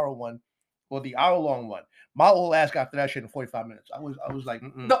half-hour one or the hour-long one. My old ass got to that shit in 45 minutes. I was like,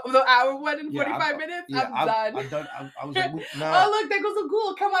 the hour one in 45 minutes. Yeah, I'm done. I'm done. I was like, nah. Oh look, there goes a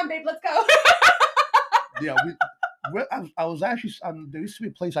ghoul. Come on, babe, let's go. Yeah, I was actually there used to be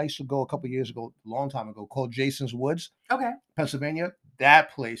a place I used to go a couple of years ago, a long time ago, called Jason's Woods. Okay. Pennsylvania.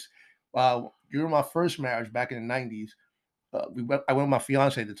 That place. During my first marriage back in the 90s. I went with my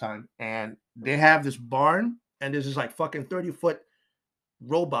fiance at the time, and they have this barn, and there's this like fucking 30-foot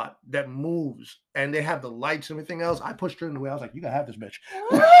robot that moves, and they have the lights and everything else. I pushed her in the way. I was like, "You gotta have this bitch." I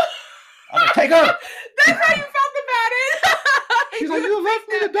was like, "Take her." That's how you felt about it. She's like, "You left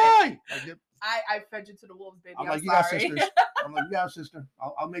me to die." I fed you to the wolves, baby. I'm like, "You got sisters." I'm like, "You got a sister.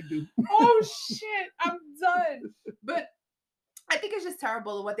 I'll make do." Oh shit! I'm done. But I think it's just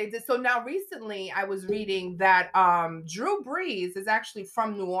terrible what they did. So now recently I was reading that Drew Brees is actually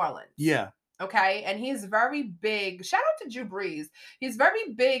from New Orleans. Yeah. Okay. And he's very big. Shout out to Drew Brees. He's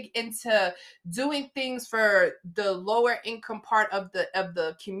very big into doing things for the lower income part of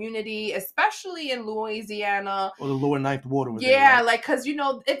the community, especially in Louisiana. Or the lower ninth ward. Yeah, right? Like, cause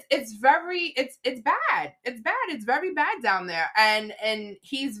it's bad. It's bad. It's very bad down there. And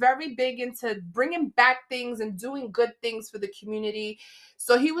he's very big into bringing back things and doing good things for the community.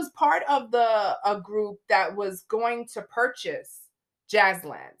 So he was part of a group that was going to purchase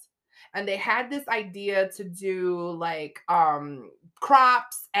Jazzland. And they had this idea to do like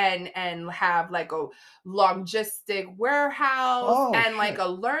crops and have like a logistic warehouse and like a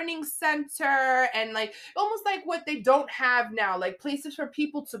learning center and like almost like what they don't have now, like places for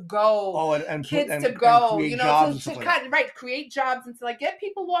people to go, and kids to go, create jobs and to like get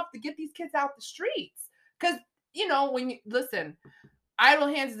people off, to get these kids out the streets. Because when you listen, idle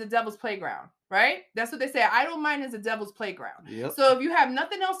hands is the devil's playground. Right? That's what they say. Idle mind is a devil's playground. Yep. So if you have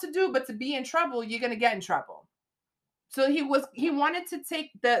nothing else to do but to be in trouble, you're going to get in trouble. So he wanted to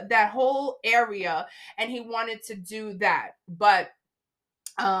take that whole area and he wanted to do that. But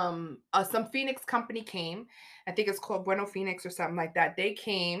some Phoenix company came. I think it's called Bueno Phoenix or something like that. They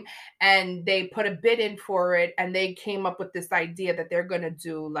came and they put a bid in for it, and they came up with this idea that they're going to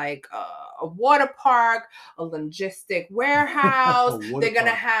do like a water park, a logistic warehouse. They're going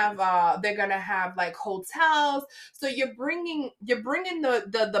to have like hotels. So you're bringing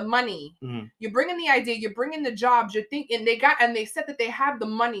the money. Mm-hmm. You're bringing the idea, you're bringing the jobs, you're thinking they said that they have the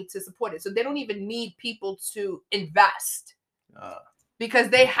money to support it. So they don't even need people to invest. Because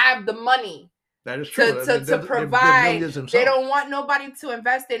they have the money. That is true. To provide. They don't want nobody to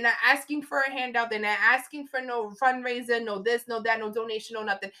invest. They're not asking for a handout. They're not asking for no fundraiser, no this, no that, no donation, no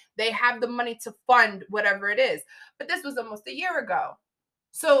nothing. They have the money to fund whatever it is. But this was almost a year ago.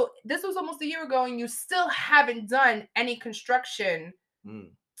 And you still haven't done any construction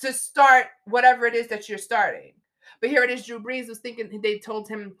to start whatever it is that you're starting. But here it is, Drew Brees was thinking, they told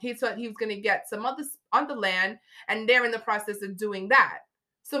him he thought he was going to get some other on the land, and they're in the process of doing that.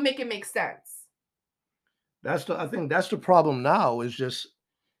 So make it make sense. I think that's the problem now, is just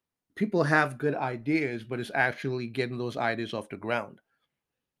people have good ideas, but it's actually getting those ideas off the ground.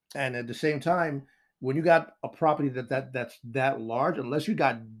 And at the same time, when you got a property that's that large, unless you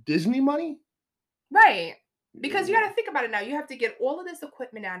got Disney money, Right. Because you got to think about it now. You have to get all of this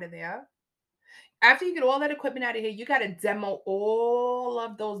equipment out of there. After you get all that equipment out of here, you got to demo all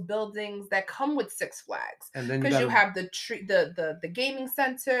of those buildings that come with Six Flags. and then Because you have the gaming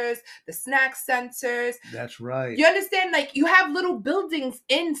centers, the snack centers. That's right. You understand? Like, you have little buildings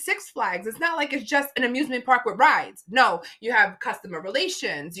in Six Flags. It's not like it's just an amusement park with rides. No, you have customer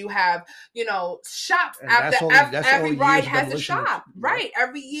relations. You have, shops. Every ride has a shop. Right.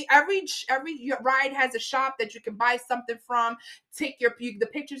 Every ride has a shop that you can buy something from. Take the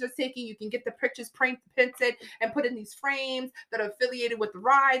pictures are taken. You can get the pictures printed and put in these frames that are affiliated with the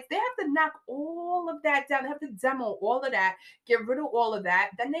rides. They have to knock all of that down. They have to demo all of that, get rid of all of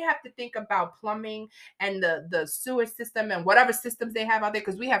that. Then they have to think about plumbing and the sewer system and whatever systems they have out there,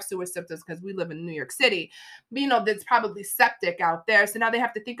 because we have sewer systems because we live in New York City. But, there's probably septic out there. So now they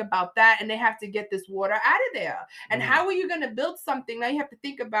have to think about that, and they have to get this water out of there. And how are you going to build something? Now you have to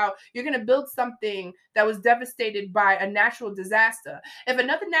think about, you're going to build something that was devastated by a natural disaster. If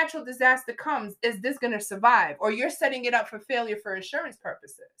another natural disaster comes, is this going to survive? Or you're setting it up for failure for insurance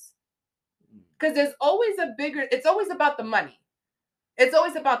purposes? Because it's always about the money. It's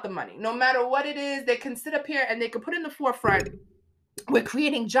always about the money. No matter what it is, they can sit up here and they can put in the forefront, we're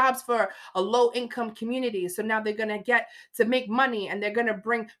creating jobs for a low-income community. So now they're going to get to make money, and they're going to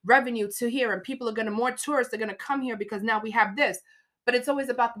bring revenue to here, and people are going to, more tourists are going to come here because now we have this. But it's always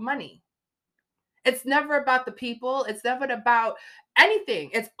about the money. It's never about the people. It's never about anything.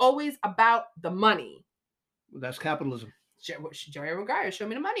 It's always about the money. That's capitalism. Jerry Maguire, show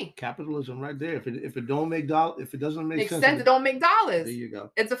me the money. Capitalism, right there. If it don't make dollars, if it doesn't make sense, it don't make dollars. There you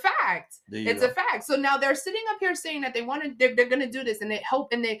go. It's a fact. It's a fact. So now they're sitting up here saying that they're going to do this, and they hope,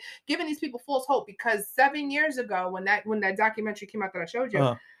 and they're giving these people false hope, because 7 years ago when that documentary came out that I showed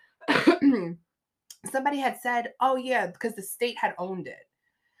you, somebody had said, "Oh yeah," because the state had owned it.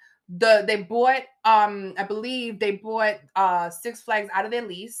 They bought, I believe they bought Six Flags out of their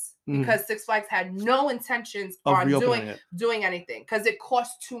lease, because Six Flags had no intentions on doing anything, because it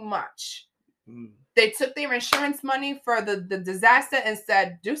cost too much. They took their insurance money for the disaster and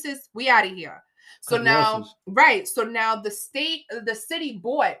said, "Deuces, we out of here." So now, So now the city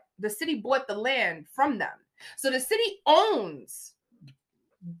bought the land from them. So the city owns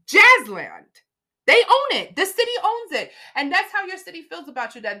Jazzland. They own it. The city owns it. And that's how your city feels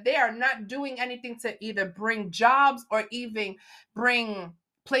about you, that they are not doing anything to either bring jobs or even bring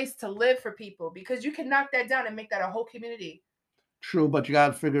place to live for people, because you can knock that down and make that a whole community. True, but you got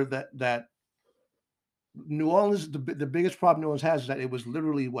to figure that New Orleans, the biggest problem New Orleans has is that it was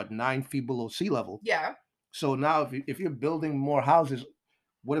literally 9 feet below sea level. Yeah. So now if you're building more houses,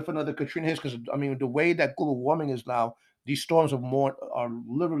 what if another Katrina hits? Because the way that global warming is now, these storms are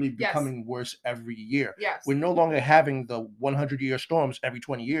literally becoming worse every year. Yes. We're no longer having the 100-year storms every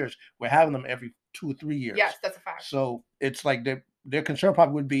 20 years. We're having them every 2 or 3 years. Yes, that's a fact. So it's like their concern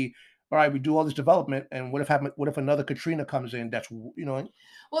probably would be, all right, we do all this development, and what if another Katrina comes in? That's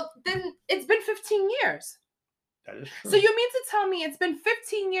Well, then it's been 15 years. That is true. So you mean to tell me it's been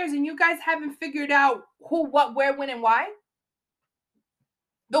 15 years and you guys haven't figured out who, what, where, when, and why?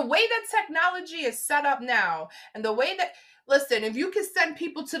 The way that technology is set up now, and the way that, listen, if you can send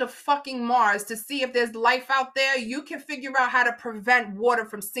people to the fucking Mars to see if there's life out there, you can figure out how to prevent water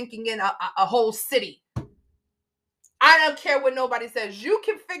from sinking in a whole city. I don't care what nobody says. You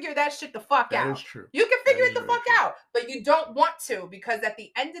can figure that shit the fuck out. That is true. You can figure it the fuck out, but you don't want to, because at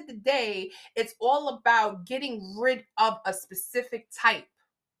the end of the day, it's all about getting rid of a specific type.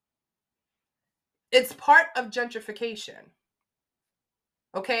 It's part of gentrification.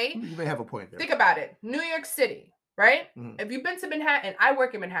 Okay? You may have a point there. Think about it. New York City, right? Mm-hmm. If you've been to Manhattan, I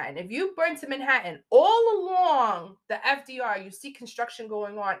work in Manhattan. If you've been to Manhattan, all along the FDR, you see construction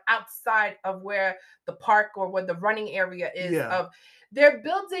going on outside of where the park or where the running area is. Yeah. They're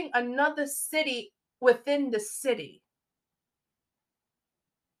building another city within the city.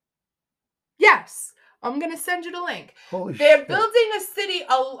 Yes. I'm going to send you the link. They're building a city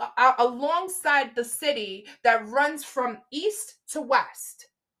alongside the city that runs from east to west.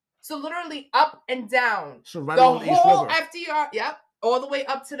 So literally up and down. So right the on the whole East River. FDR, yep, all the way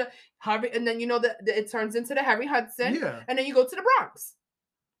up to the Harvey, and then it turns into the Harry Hudson, yeah. And then you go to the Bronx.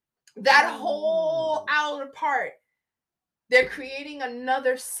 That whole outer part. They're creating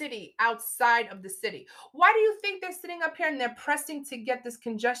another city outside of the city. Why do you think they're sitting up here and they're pressing to get this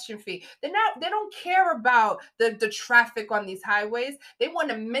congestion fee? They don't care about the traffic on these highways. They want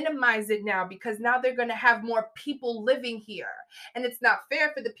to minimize it now, because now they're going to have more people living here. And it's not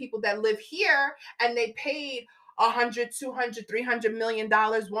fair for the people that live here and they paid $100, $200, $300 million,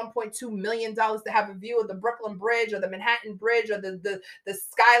 $1.2 million to have a view of the Brooklyn Bridge or the Manhattan Bridge or the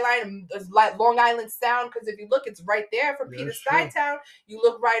skyline of Long Island Sound. Because if you look, it's right there from Peter Skytown. You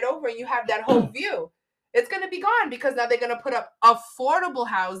look right over and you have that whole view. It's going to be gone because now they're going to put up affordable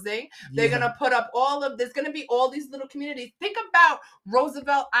housing. They're going to put up there's going to be all these little communities. Think about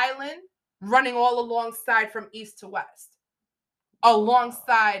Roosevelt Island running all alongside from east to west,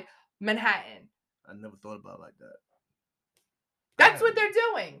 alongside Manhattan. I never thought about it like that. That's what they're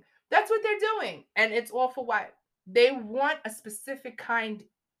doing. That's what they're doing. And it's all for what? They want a specific kind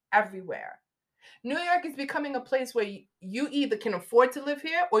everywhere. New York is becoming a place where you either can afford to live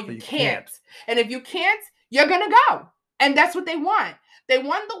here or you can't. And if you can't, you're going to go. And that's what they want. They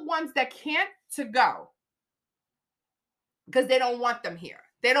want the ones that can't to go. Because they don't want them here.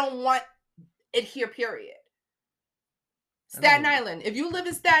 They don't want it here, period. Staten Island. If you live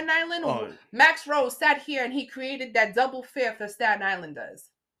in Staten Island, Max Rose sat here and he created that double fare for Staten Islanders.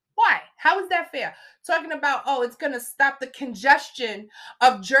 Why? How is that fair? Talking about, it's going to stop the congestion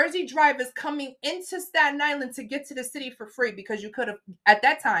of Jersey drivers coming into Staten Island to get to the city for free, because you could have, at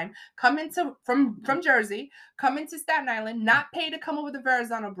that time, come into from Jersey, come into Staten Island, not pay to come over the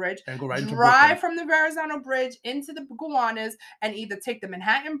Verrazano Bridge, and go right drive from the Verrazano Bridge into the Gowanus, and either take the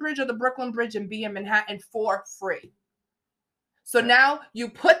Manhattan Bridge or the Brooklyn Bridge and be in Manhattan for free. So now you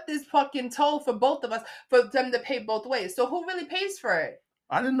put this fucking toll for both of us, for them to pay both ways. So who really pays for it?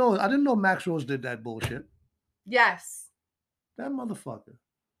 I didn't know Max Rose did that bullshit. Yes. That motherfucker.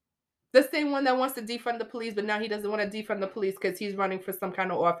 The same one that wants to defund the police, but now he doesn't want to defund the police because he's running for some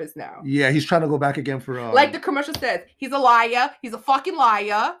kind of office now. Yeah, he's trying to go back again for... like the commercial says, he's a liar. He's a fucking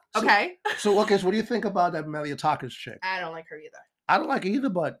liar. Okay? So what do you think about that Meliatakis chick? I don't like her either. I don't like her either,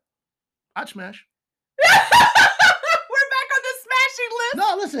 but I'd smash. We're back on the smashing list.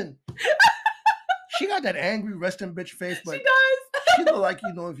 No, listen. She got that angry resting bitch face, but... She does. She look like,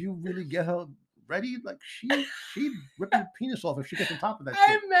 if you really get her ready, like she'd rip your penis off if she gets on top of that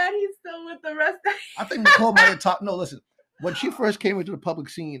shit. I'm mad he's still with the rest of I think Nicole might have talked. No, listen. When she first came into the public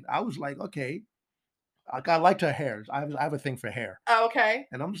scene, I was like, okay. I liked her hair. I have a thing for hair. Oh, okay.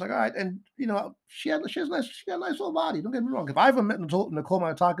 And I'm just like, all right. And she got a nice little body. Don't get me wrong. If I ever met Nicole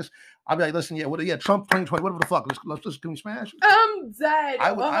Malliotakis, I'd be like, listen, Trump 2020, whatever the fuck. Let's can we smash? I'm dead.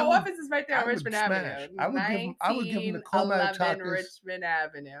 Her office is right there on Richmond Avenue. I would give Nicole Malliotakis Richmond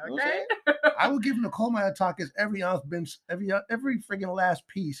Avenue. Okay. I would give Nicole Malliotakis every ounce, every friggin' last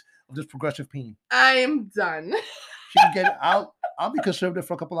piece of this progressive peen. I'm done. She can get it out. I'll be conservative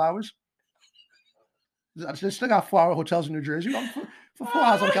for a couple hours. I still got 4-hour hotels in New Jersey. For 4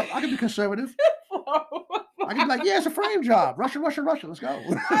 hours, I can be conservative. I can be like, it's a frame job. Russia, let's go.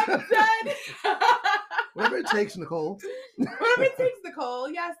 I'm dead. Whatever it takes, Nicole. Whatever it takes,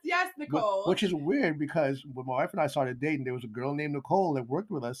 Nicole. Yes, Nicole. Which is weird because when my wife and I started dating, there was a girl named Nicole that worked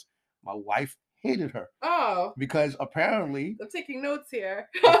with us. My wife hated her. Oh. Because apparently... I'm taking notes here.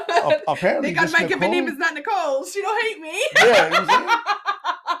 Apparently, my given name is not Nicole. She don't hate me.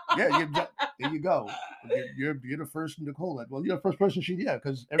 Yeah, there you go. You're the first Nicole. Well, you're the first person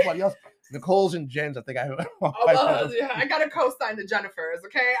because everybody else, Nicole's and Jen's, I think I got to co-sign the Jennifers,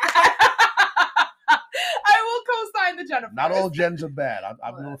 okay? I will co-sign the Jennifers. Not all Jens are bad.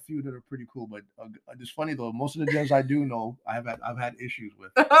 I've known a few that are pretty cool, but it's funny though. Most of the Jens I do know, I've had issues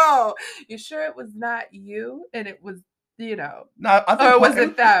with. Oh, you sure it was not you and it was No, I think or was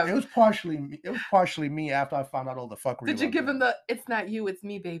it them? It was partially me after I found out all the fuckery. Did you give him the "It's not you, it's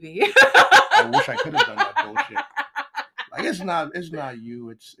me, baby"? I wish I could have done that bullshit. Like it's not you,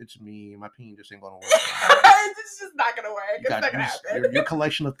 it's me. My penis just ain't gonna work. It's just not gonna work. It's not gonna happen. Your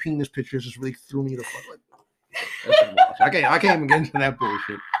collection of penis pictures just really threw me the fuck. I can't even get into that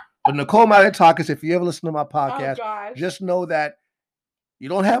bullshit. But Nicole Malliotakis, if you ever listen to my podcast, just know that you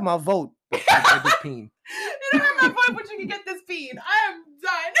don't have my vote. But you get this peen. You don't have my vote, but you can get this peen. I am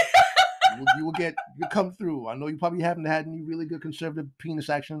done. You come through. I know you probably haven't had any really good conservative penis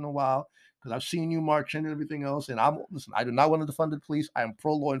action in a while because I've seen you marching and everything else. And I do not want to defund the police. I am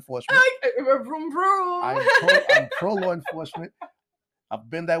pro law enforcement. Vroom, vroom. I'm pro law enforcement. I've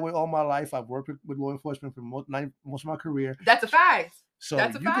been that way all my life. I've worked with law enforcement for most of my career. That's a fact. So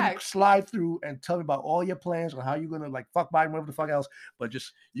you can slide through and tell me about all your plans on how you're gonna fuck Biden, whatever the fuck else. But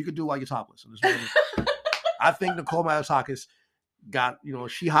just you can do it while you're topless. I think Nicole Malliotakis got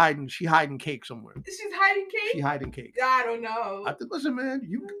she hiding cake somewhere. She's hiding cake. She hiding cake. I don't know. Listen, man,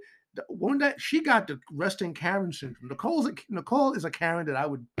 the one that she got the resting Karen syndrome. Nicole is a Karen that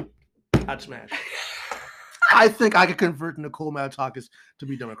I'd smash. I think I could convert Nicole Malliotakis to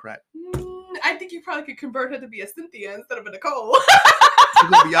be Democrat. I think you probably could convert her to be a Cynthia instead of a Nicole.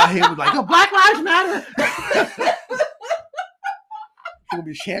 gonna be out here with like, yo, Black Lives Matter. She's gonna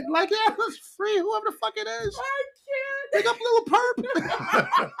be chanting like, yeah, it's free, whoever the fuck it is. I Big up Lil Perp.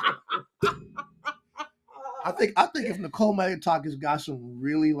 I think if Nicole Maggiotakis got some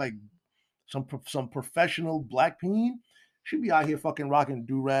really like some professional black peen, she'd be out here fucking rocking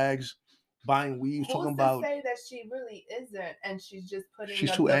do-rags, buying weaves, Who's talking to about say that she really isn't, and she's just putting she's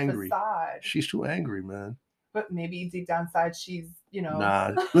up too the angry. facade. She's too angry, man. But maybe deep down inside, she's, you know.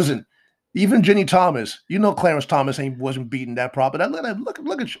 Nah, listen, even Jenny Thomas, you know Clarence Thomas wasn't beating that prop. But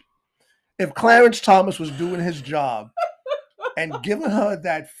look at you. If Clarence Thomas was doing his job and giving her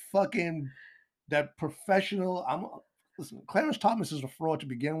that professional, listen, Clarence Thomas is a fraud to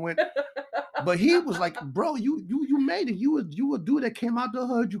begin with. But he was like, bro, you made it. You were a dude that came out the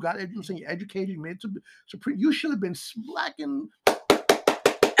hood. You got it. You saying you educated. You made it to Supreme. You should have been slacking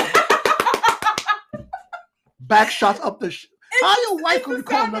back shots up the. How your wife gonna be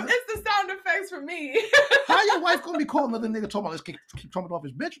calling another? It's the sound effects for me. How your wife gonna be calling another nigga talking about let's keep talking off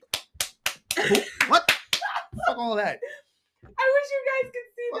his bitch? What? Fuck all that. I wish you guys could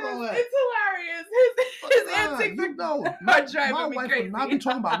see Fuck all this. that. It's hilarious. His antics you know, are driving my me wife crazy. would not be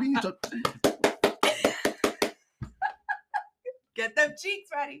talking about. We need to. Get them cheeks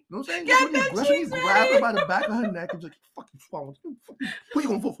ready. You know what I'm saying? Get That's them when you cheeks grab her ready. by the back of her neck and just like, fuck you, who you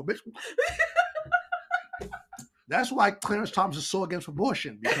gonna vote for, bitch? That's why Clarence Thomas is so against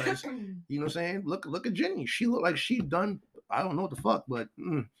abortion, because you know what I'm saying? Look at Jenny. She looked like she done, I don't know what the fuck, but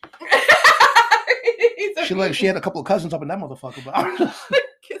she like she had a couple of cousins up in that motherfucker, but I'm just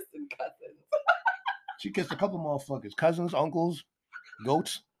kissing cousins. she kissed a couple of motherfuckers, cousins, uncles,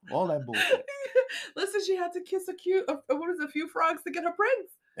 goats, all that bullshit. Listen, she had to kiss a few frogs to get her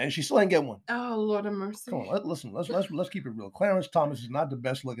prince. And she still ain't get one. Oh, Lord of mercy. Come on, listen, let's keep it real. Clarence Thomas is not the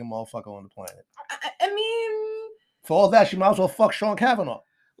best looking motherfucker on the planet. I mean, for all that, she might as well fuck Sean Kavanaugh.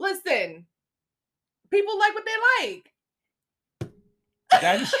 Listen, people like what they like.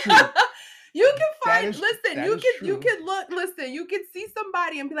 That is true. You can find. You can see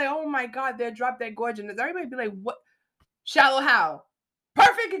somebody and be like, "Oh my God, they're drop dead gorgeous." And everybody be like, "What? Shallow Hal."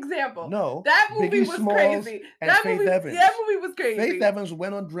 Perfect example. No, that movie Biggie was Smalls crazy. And That Faith movie was crazy. Faith Evans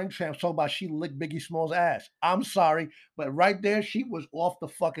went on Drink Champs talking about she licked Biggie Smalls' ass. I'm sorry, but right there she was off the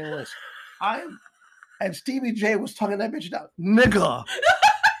fucking list. And Stevie J was talking that bitch down, nigga.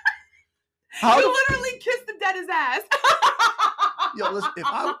 You literally kissed the dead's ass. Yo, listen, if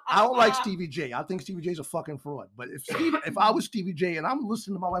I don't like Stevie J. I think Stevie J's a fucking fraud. But if I was Stevie J and I'm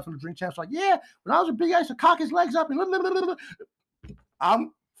listening to my wife on the Drink Champs, like, yeah, when I was a big, I used to cock his legs up and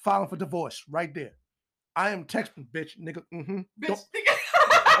I'm filing for divorce right there. I am texting, bitch, nigga. Bitch,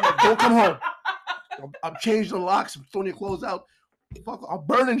 don't come home. I'm changing the locks. I'm throwing your clothes out. Fuck, I'm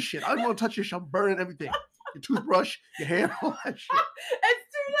burning shit. I don't want to touch your shit. I'm burning everything. Your toothbrush, your hair, all that shit.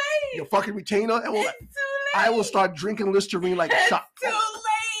 It's too late. Your fucking retainer. It's too late. I will start drinking Listerine like it's shot. Too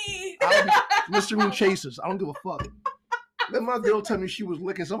late. I'll be Listerine chasers. I don't give a fuck. Let my girl tell me she was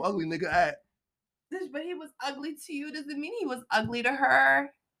licking some ugly nigga ass. But he was ugly to you doesn't mean he was ugly to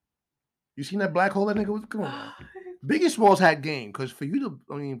her. You seen that black hole that nigga was? Come on. Biggie Smalls had game, because for you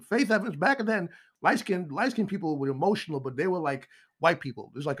to, Faith Evans, back then, light skinned people were emotional, but they were like white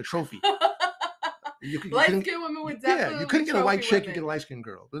people. It was like a trophy. Light-skinned women would definitely. Yeah, you couldn't get a white chick, women. you get a light-skinned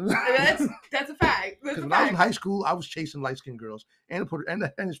girl. That's a fact. Because when I was in high school, I was chasing light-skinned girls and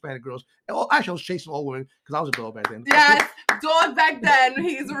Hispanic girls. And actually, I was chasing all women because I was a dog back then. Yes, dog back then.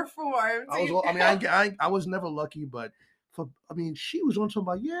 He's reformed. I was never lucky, but she was on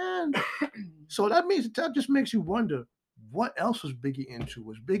something about So that just makes you wonder, what else was Biggie into?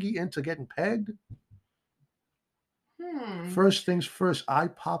 Was Biggie into getting pegged? First things first, I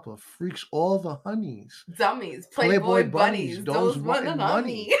Papa freaks all the honeys. Dummies, Playboy bunnies, those wanting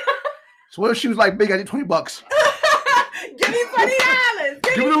money. So what if she was like, Big, I need $20. Give me $20.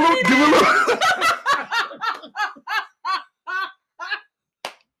 Give it a look.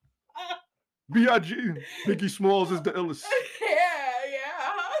 B.I.G. Biggie Smalls is the illest. Yeah.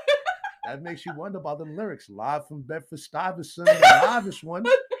 That makes you wonder about them lyrics. Live from Bedford-Stuyvesant, the livest one.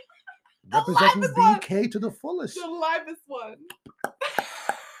 Representing BK to the fullest. The livest one.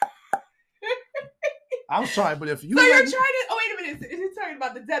 I'm sorry, but if you... So you're trying to... Oh, wait a minute. If you're talking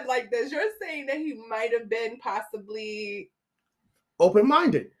about the dead like this, you're saying that he might have been possibly...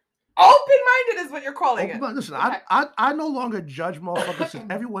 Open-minded. Open-minded is what you're calling it. Listen, okay. I no longer judge motherfuckers since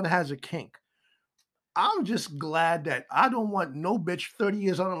everyone has a kink. I'm just glad that I don't want no bitch 30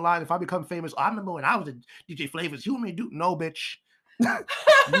 years on the line if I become famous. I remember when I was in DJ Flavors, you may do... No, bitch.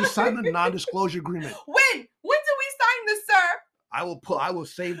 You signed a non-disclosure agreement. When did we sign this, sir? I will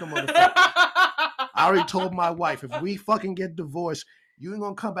save the motherfucker. I already told my wife, if we fucking get divorced, You ain't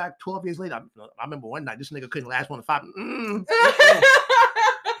gonna come back 12 years later. I remember one night, this nigga couldn't last more than 5.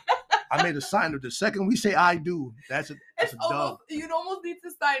 I made a sign of the second we say I do, that's a dub. You'd almost need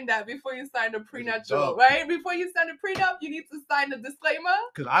to sign that before you sign a prenuptial, right? Before you sign a prenup, you need to sign a disclaimer.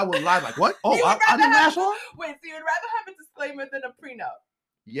 Because I would lie like, what? Oh, I didn't last long? Wait, so you'd rather have a disclaimer than a prenup?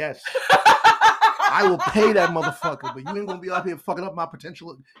 Yes. I will pay that motherfucker, but you ain't gonna be out here fucking up my potential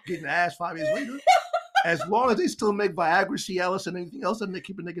of getting ass 5 years later. As long as they still make Viagra, Cialis, and anything else and they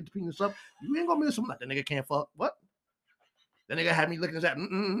keep a nigga penis up, you ain't gonna miss something like that nigga can't fuck. What? That nigga had me looking at that.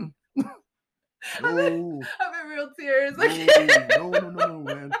 No. I'm in real tears. No,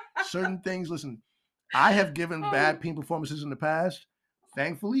 man. Certain things, listen, I have given bad peen performances in the past.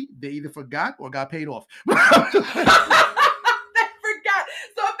 Thankfully, they either forgot or got paid off. They forgot.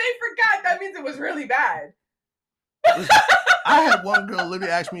 So if they forgot, that means it was really bad. Listen, I had one girl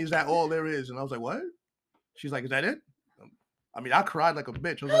literally ask me, is that all there is? And I was like, what? She's like, is that it? I mean, I cried like a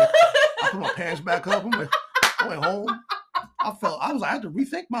bitch. I was like, I put my pants back up. I went home. I had to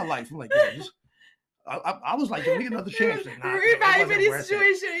rethink my life. I'm like, yeah, I was like, need another chance. Like, Reviving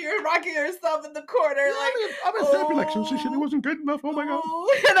situation, you're rocking yourself in the corner. Yeah, like, I'm in therapy, like, so shit, it wasn't good enough. Oh my God.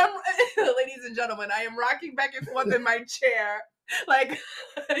 And ladies and gentlemen, I am rocking back and forth in my chair like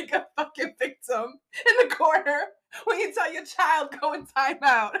a fucking victim in the corner when you tell your child go in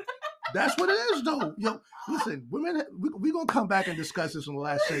timeout. That's what it is, though. Yo, listen, women, we're going to come back and discuss this in the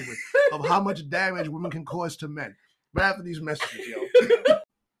last segment of how much damage women can cause to men. But after these messages, yo.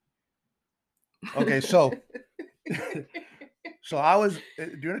 Okay, so I was,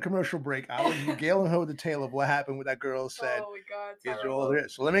 during a commercial break, I was regaling her with the tale of what happened with that girl said, oh my God, is all there.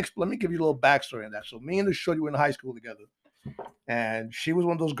 So let me give you a little backstory on that. So me and the shorty were in high school together. And she was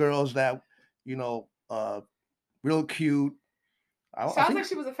one of those girls that, you know, real cute. Sounds like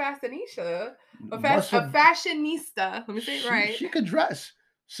she was a fashionista. A fashionista. Let me say it right. She could dress.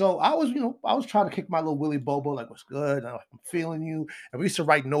 So I was trying to kick my little Willy Bobo, like, what's good? I'm feeling you. And we used to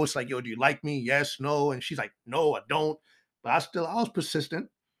write notes like, yo, do you like me? Yes, no. And she's like, no, I don't. But I was persistent.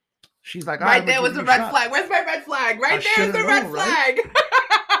 She's like, right there was the red flag. Where's my red flag? Right there's the red flag.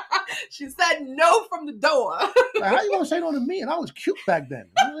 She said no from the door. Like, how you gonna say no to me? And I was cute back then.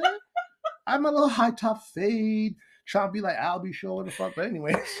 You know, I had my little high top fade, trying to be like Albie Shaw and the fuck. But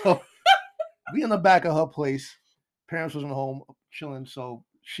anyway, so we in the back of her place. Parents wasn't home, chilling. So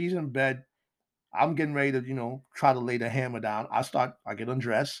she's in bed. I'm getting ready to, try to lay the hammer down. I get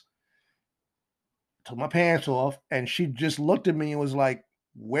undressed, took my pants off, and she just looked at me and was like,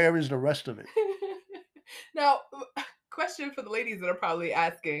 where is the rest of it? Now, question for the ladies that are probably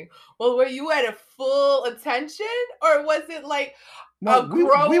asking, well, were you at a full attention or was it like a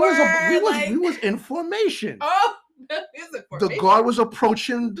grower? We was in formation. Oh, that is information. The guard was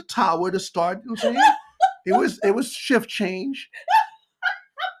approaching the tower to start, you know what I'm saying? It was shift change.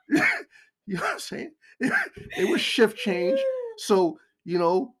 You know what I'm saying? It was shift change. So,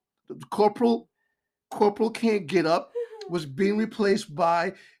 the corporal can't get up, was being replaced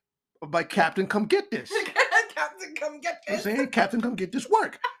by Captain Come Get This. Captain Come Get This. I'm saying, Captain Come Get This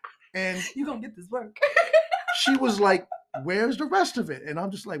work. And you gonna get this work. She was like, where's the rest of it? And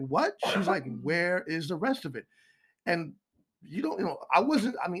I'm just like, what? She's like, where is the rest of it? And I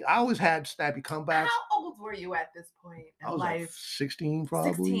always had snappy comebacks. How old were you at this point in I was life? like 16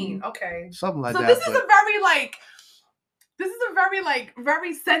 probably. 16, okay. Something like that. So this is a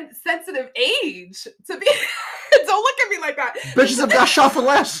very sensitive age to be. Don't look at me like that. Bitches have got shot for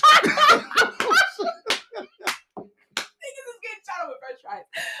less. Niggas is getting shot with french fries.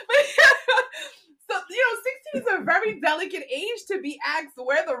 So, 16 is a very delicate age to be asked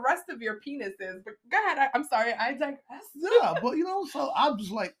where the rest of your penis is. But go ahead. I'm sorry. I digress. Yeah, but, so I'm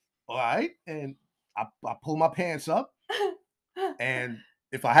just like, all right. And I pull my pants up. And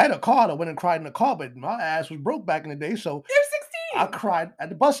if I had a car, I went and cried in the car. But my ass was broke back in the day. So you're 16. I cried at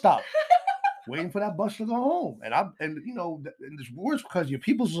the bus stop. Waiting for that bus to go home. And it's worse because your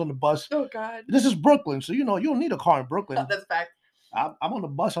people's on the bus. Oh, God. This is Brooklyn. So, you don't need a car in Brooklyn. No, that's fact. I'm on the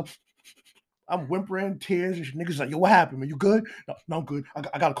bus. I'm whimpering, tears, and niggas like, yo, what happened, man? You good? No, I'm good.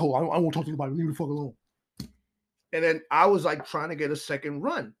 I got a cold. I won't talk to anybody. Leave me the fuck alone. And then I was like trying to get a second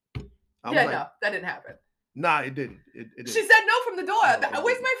run. No, that didn't happen. Nah, it didn't. It didn't. She said no from the door.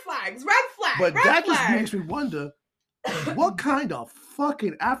 Where's my flags? Red flag. But red that flag. just makes me wonder, what kind of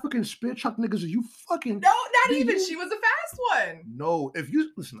fucking African spear chuck niggas are you fucking? No, not even. She was a fast one. No, if you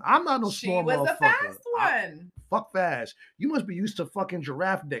listen, I'm not no small motherfucker. She was a fast one. Fuck fast. You must be used to fucking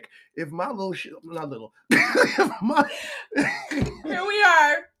giraffe dick. If my little shit, not little. Here we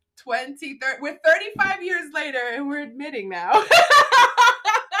are, 30. We're 35 years later, and we're admitting now.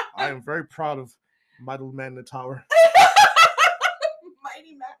 I am very proud of my little man in the tower.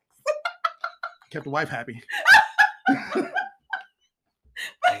 Kept the wife happy.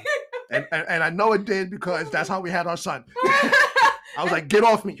 and I know it did because that's how we had our son. I was like, get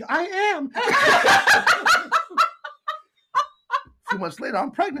off me. I am. A few months later,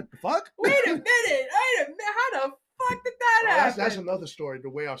 I'm pregnant. The fuck? Wait a minute. How the fuck did that happen? That's another story. The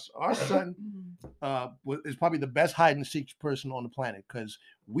way our son is probably the best hide and seek person on the planet, because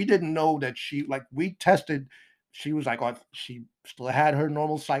we didn't know that we tested. She was like, she still had her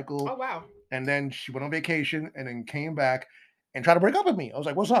normal cycle. Oh, wow. And then she went on vacation and then came back and tried to break up with me. I was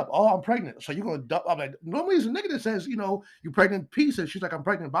like, what's up? Oh, I'm pregnant. So you're going to dump? I'm like, normally it's a nigga that says, you pregnant pieces. She's like, I'm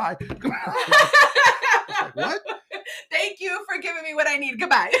pregnant. Bye. Like, what? Thank you for giving me what I need.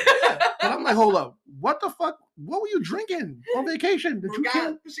 Goodbye. And I'm like, hold up. What the fuck? What were you drinking on vacation? Did you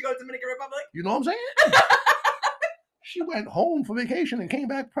kill? Did she go to Dominican Republic? You know what I'm saying? She went home for vacation and came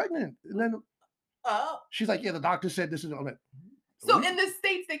back pregnant. And then she's like, yeah, the doctor said this is. I'm like, so in the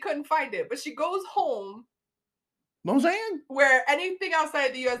States, they couldn't find it. But she goes home. Know what I'm saying? Where anything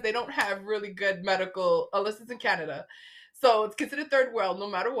outside the US, they don't have really good medical, unless it's in Canada. So it's considered third world no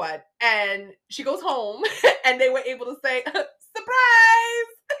matter what. And she goes home and they were able to say, surprise!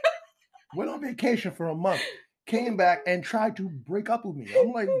 Went on vacation for a month, came back and tried to break up with me.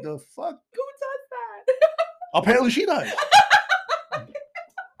 I'm like, the fuck? Who does that? Apparently she does.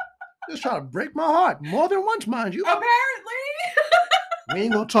 Just trying to break my heart. More than once, mind you. Apparently. We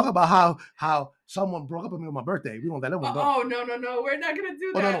ain't gonna talk about how someone broke up with me on my birthday. We won't let that one go. Oh, no. We're not gonna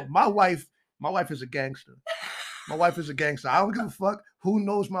do that. No. My wife is a gangster. My wife is a gangster. I don't give a fuck who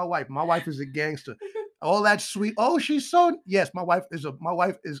knows my wife. My wife is a gangster. All that sweet. Oh, she's so. Yes, my wife is a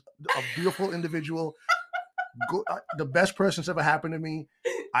beautiful individual. The best person that's ever happened to me.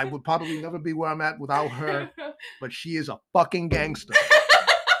 I would probably never be where I'm at without her. But she is a fucking gangster.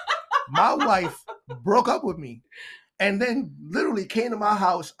 My wife broke up with me and then literally came to my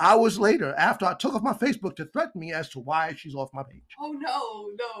house hours later after I took off my Facebook to threaten me as to why she's off my page. Oh, no.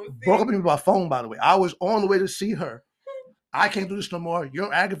 Broke up with me by phone, by the way. I was on the way to see her. I can't do this no more.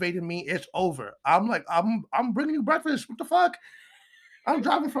 You're aggravating me. It's over. I'm like, I'm bringing you breakfast. What the fuck? I'm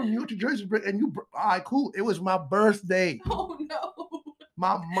driving from New York to Jersey, and you. All right, cool. It was my birthday. Oh, no.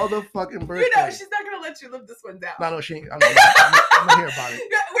 My motherfucking birthday. She's not going to let you live this one down. No, she ain't. I'm going to hear about it.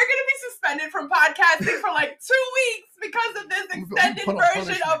 We're going to be suspended from podcasting for like 2 weeks because of this extended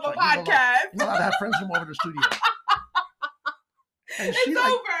version of a podcast. You're allowed to have friends come over to the studio. And it's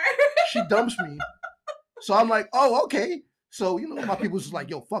over. She dumps me. So I'm like, oh, okay. So, my people's just like,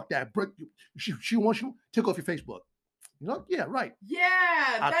 yo, fuck that. She wants you to take off your Facebook. Yeah, right.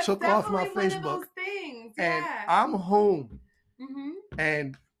 Yeah, I took off my Facebook. One of those things. And I'm home. Mm-hmm.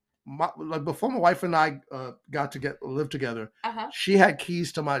 And before my wife and I got to live together, uh-huh. She had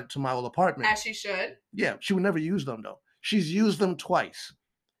keys to my old apartment. As she should. Yeah, she would never use them though. She's used them twice.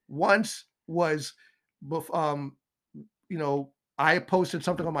 Once was, I posted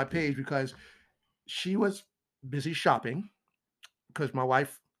something on my page because she was busy shopping because my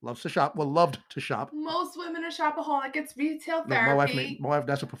wife loves to shop. Well, loved to shop. Most women are shopaholic. It's retail No, therapy. my wife.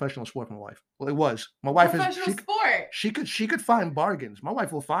 That's a professional sport for my wife. Well, it was. My wife professional sport. She could find bargains. My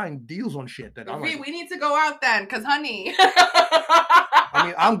wife will find deals on shit that we need to go out then, cause honey. I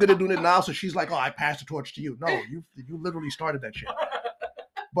mean, I'm good at doing it now, so she's like, "Oh, I passed the torch to you." No, you literally started that shit.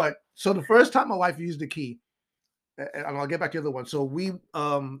 But so the first time my wife used the key, and I'll get back to the other one. So we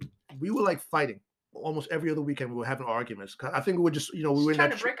were like fighting. Almost every other weekend we were having arguments. I think we were just, we were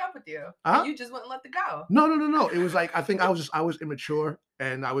trying to break up with you. Huh? You just wouldn't let it go. No. It was like, I think I was immature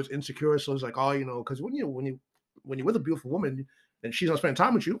and I was insecure. So it's like, oh, because when you're with a beautiful woman and she's not spending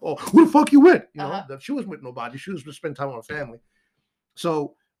time with you, oh, who the fuck you with? She wasn't with nobody. She was just spending time with her family.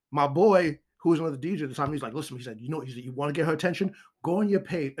 So my boy, who was another DJ at the time, he's like, listen, he said, you want to get her attention? Go on your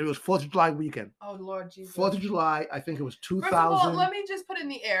page. It was 4th of July weekend. Oh, Lord Jesus. 4th of July, I think it was 2000. First of all, let me just put in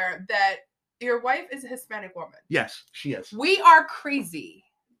the air that your wife is a Hispanic woman. Yes, she is. We are crazy.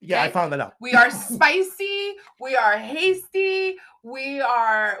 Yeah, okay? I found that out. We are spicy. We are hasty. We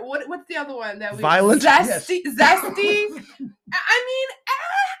are what's the other one that we violent? Zesty. Yes. Zesty. I mean,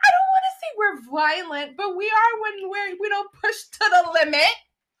 I don't want to say we're violent, but we are when we don't push to the limit.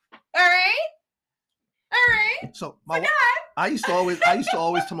 All right. So I used to always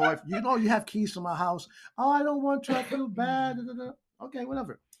tell my wife, you have keys to my house. Oh, I don't want to. I feel bad. Okay,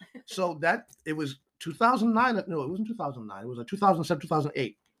 whatever. So it was 2009. No, it wasn't 2009. It was 2007,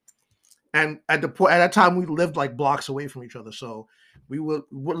 2008. And at that time, we lived like blocks away from each other. So we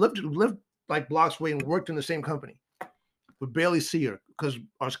lived like blocks away and worked in the same company. We barely see her because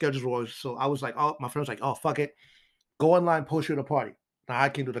our schedules were always. So I was like, oh, my friend was like, oh, fuck it, go online, post you at a party. Now I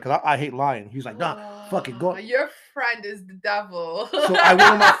can't do that because I hate lying. He's like, nah, fuck it, go. Your friend is the devil. So I went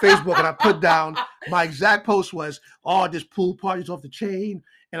on my Facebook and I put down, my exact post was, oh, this pool party's off the chain.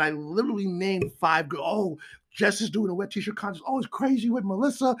 And I literally named 5 girls. Oh, Jess is doing a wet t-shirt contest. Oh, it's crazy with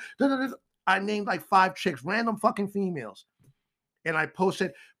Melissa. I named like 5 chicks, random fucking females. And I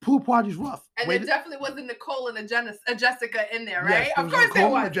posted, pool party's rough. And there definitely wasn't Nicole and a Jessica in there, right? Yes, of course there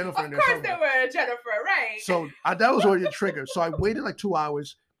was. Of course there were a Jennifer, right? So that was already a trigger. So I waited like 2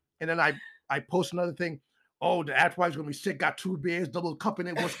 hours. And then I posted another thing. Oh, the after party's going to be sick. Got 2 beers, double cup in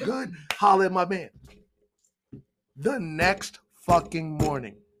it. What's good? Holler at my man. The next fucking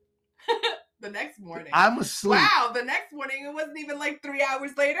morning. The next morning. I'm asleep. Wow, the next morning. It wasn't even like 3 hours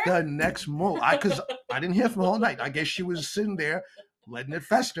later. The next morning. Because I didn't hear from her all night. I guess she was sitting there letting it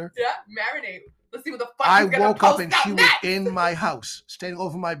fester. Yeah, marinate. Let's see what the fuck I is gonna woke up post and out she was next. in my house, standing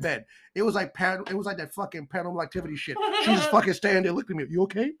over my bed. It was like that fucking Paranormal Activity shit. She just fucking standing there looking at me. You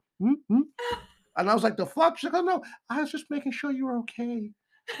okay? Mm-hmm. And I was like, the fuck? She's like, oh, no, I was just making sure you were okay.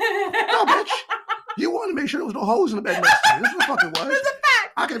 No, bitch. You wanted to make sure there was no holes in the bed next to you. This is what the fuck it was. That's a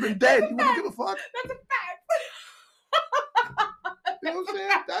fact. I could have been dead. You wouldn't give a fuck. That's a fact. You know what I'm saying?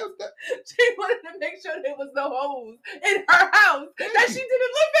 She wanted to make sure there was no holes in her house that she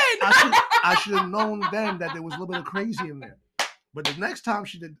didn't live in. I should have known then that there was a little bit of crazy in there. But the next time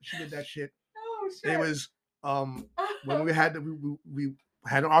she did that shit, Oh shit. it was when we had an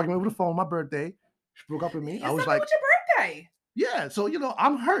argument over the phone. My birthday, she broke up with me. You I was said like, it was your birthday. yeah. So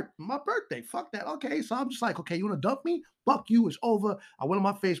I'm hurt. My birthday. Fuck that. Okay. So I'm just like, okay, you wanna dump me? Fuck you. It's over. I went on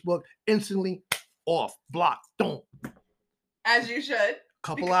my Facebook, instantly off, block, don't. As you should.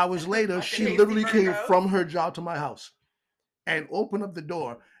 Couple hours later, Fucking she hasty literally came Virgo. from her job to my house and opened up the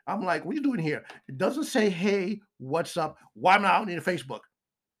door. I'm like, what are you doing here? It doesn't say, hey, what's up? Why am I out on Facebook?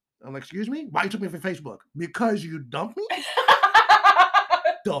 I'm like, excuse me? Why you took me for Facebook? Because you dumped me?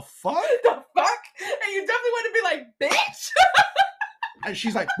 The fuck? The fuck? And you definitely want to be like, bitch. And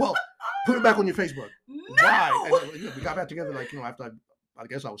she's like, well, put it back on your Facebook. No. Why? And we got back together, like, after I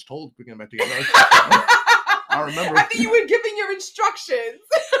guess I was told we got back together. I remember. After you were giving your instructions.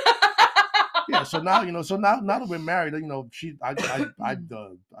 Yeah, so now now that we're married,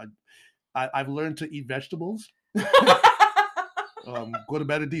 I've learned to eat vegetables, go to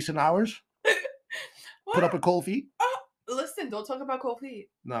bed at decent hours, put up with cold feet. Listen, don't talk about cold feet.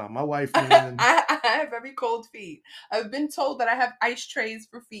 No, my wife. I have very cold feet. I've been told that I have ice trays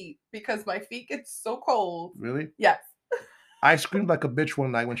for feet because my feet get so cold. Really? Yes. I screamed like a bitch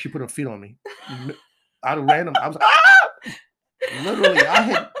one night when she put her feet on me. Out of random, I was like, ah! Literally, I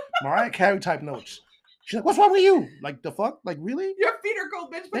hit Mariah Carey type notes. She's like, what's wrong with you? Like, the fuck? Like, really? Your feet are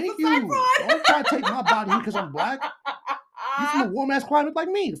cold, bitch. Put Thank some socks you. on. Don't try to take my body because I'm black. You from a warm ass climate like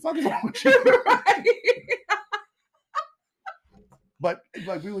me. The fuck is wrong with you? Right. But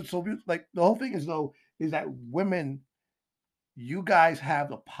like the whole thing is that women, you guys have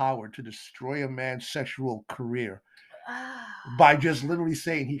the power to destroy a man's sexual career by just literally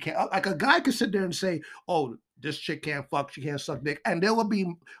saying he can't. Like a guy could sit there and say, "Oh, this chick can't fuck, she can't suck dick," and there will be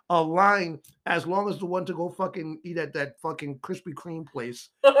a line as long as the one to go fucking eat at that fucking Krispy Kreme place.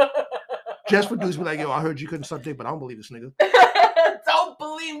 Just for dudes be like, "Yo, I heard you couldn't suck dick, but I don't believe this nigga." Don't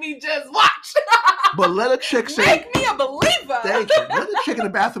believe me, just watch. But let a chick say, "Make me a believer." Thank you. Let a chick in the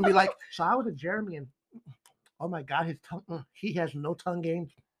bathroom be like, "So I was with Jeremy, and oh my god, his tongue, he has no tongue game."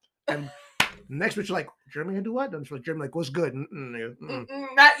 And next bitch like, "Jeremy can do what?" And so Jeremy like, "What's good?"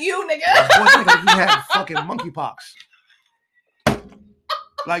 Not you, nigga. Boy, like he had fucking monkeypox.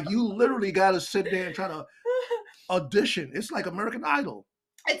 Like you literally gotta sit there and try to audition. It's like American Idol.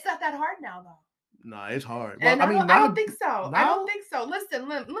 It's not that hard now, though. Nah, it's hard. And Well, I don't think so. I now- don't think so. Listen.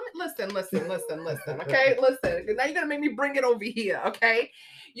 Okay, listen. Now you're gonna make me bring it over here. Okay,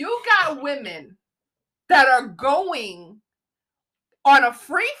 you got women that are going on a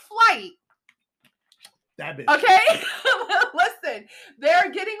free flight. That bitch. Okay, listen.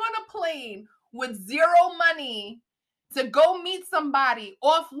 They're getting on a plane with zero money to go meet somebody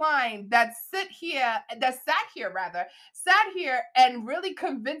offline that sat here and really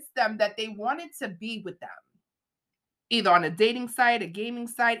convinced them that they wanted to be with them. Either on a dating site, a gaming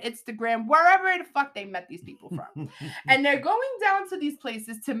site, Instagram, wherever the fuck they met these people from. And they're going down to these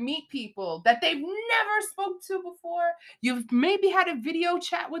places to meet people that they've never spoke to before. You've maybe had a video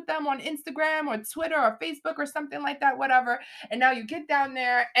chat with them on Instagram or Twitter or Facebook or something like that, whatever. And now you get down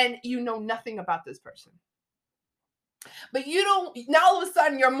there and you know nothing about this person. But you don't, now all of a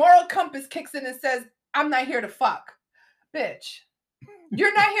sudden your moral compass kicks in and says, I'm not here to fuck. Bitch,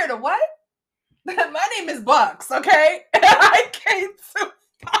 you're not here to what? My name is Bucks, okay? I came to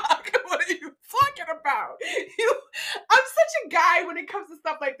fuck. What are you talking about? I'm such a guy when it comes to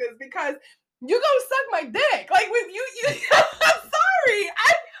stuff like this because You go suck my dick. Like with you. I'm sorry.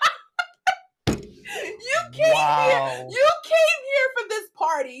 You came here. You came here for this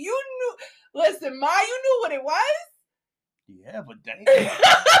party. You knew. Listen, Ma, you knew what it was. Yeah, but damn. You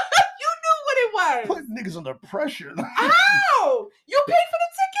knew what it was. Put niggas under pressure. How? You paid for the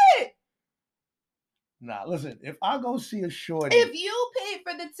ticket. Nah, listen. If I go see a shorty, If you paid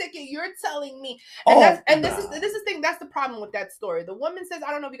for the ticket, you're telling me. And this is the thing. That's the problem with that story. The woman says,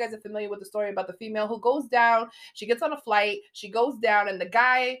 I don't know if you guys are familiar with the story about the female who goes down. She gets on a flight. She goes down, and the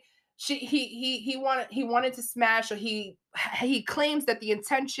guy, he wanted to smash, or he claims that the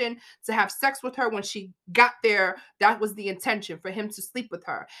intention to have sex with her when she got there, that was the intention, for him to sleep with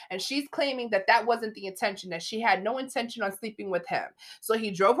her. And she's claiming that that wasn't the intention, that she had no intention on sleeping with him. So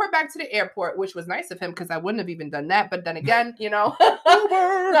he drove her back to the airport, which was nice of him because I wouldn't have even done that. But then again, you know,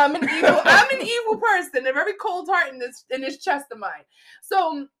 I'm an evil person, a very cold heart in this chest of mine.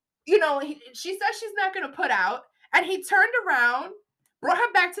 So, you know, she says she's not going to put out, and he turned around, brought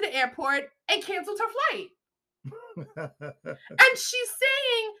her back to the airport, and canceled her flight. And she's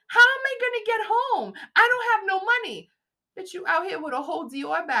saying, how am I going to get home? I don't have no money. Bitch, you out here with a whole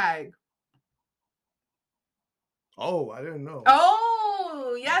Dior bag. Oh, I didn't know.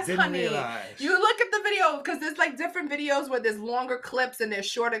 Oh, yes, Didn't honey. realize. You look at the video, because there's like different videos where there's longer clips and there's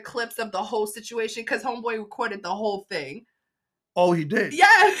shorter clips of the whole situation, because homeboy recorded the whole thing. Oh, he did?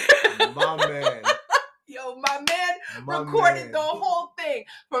 Yes. My man. Yo, my man recorded the whole thing.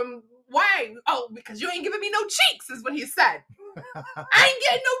 From why? Oh, because you ain't giving me no cheeks, is what he said. I ain't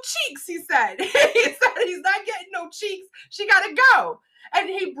getting no cheeks, he said. He said he's not getting no cheeks. She gotta go. And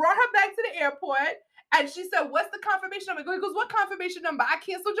he brought her back to the airport, and she said, what's the confirmation number? He goes, what confirmation number? I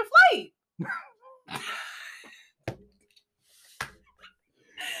canceled your flight.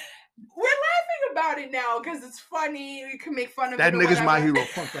 We're laughing about it now because it's funny. We can make fun of that it. That nigga's my hero.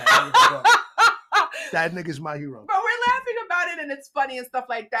 Fuck that. That nigga's my hero. But we're laughing about it, and it's funny and stuff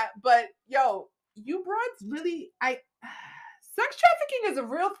like that. But yo, you broads really, sex trafficking is a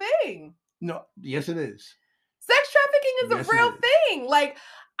real thing. No, yes it is. Sex trafficking is a real thing. Like,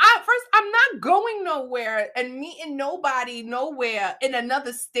 I'm not going nowhere and meeting nobody nowhere in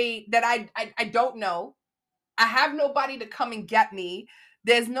another state that I don't know. I have nobody to come and get me.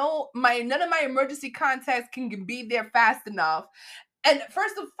 There's none of my emergency contacts can be there fast enough. And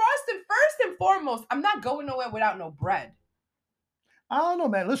first and foremost, I'm not going nowhere without no bread. I don't know,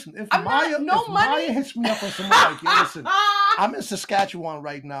 man. Listen, if Maya hits me up on some like, yo, listen, I'm in Saskatchewan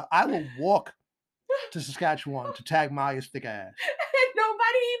right now. I will walk to Saskatchewan to tag Maya's thick ass. And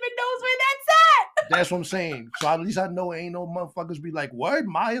nobody even knows where that's at. That's what I'm saying. So at least I know ain't no motherfuckers be like, what?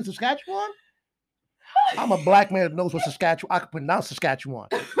 Maya in Saskatchewan? I'm a black man that knows what Saskatchewan. I can pronounce Saskatchewan.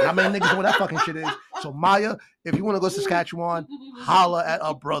 How many niggas know what that fucking shit is? So Maya, if you want to go to Saskatchewan, holla at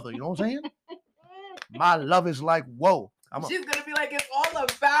a brother. You know what I'm saying? My love is like, whoa. She's gonna be like, it's all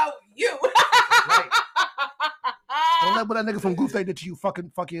about you. Right. Don't let what that nigga from Goof did to you fuck your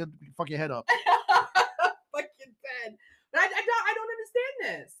head up. Fuck your head. But I don't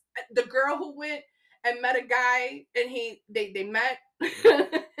understand this. The girl who went and met a guy, and they met.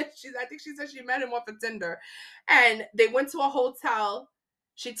 I think she said she met him off of Tinder, and they went to a hotel.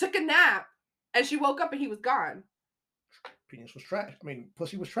 She took a nap, and she woke up and he was gone. Penis was trash. I mean,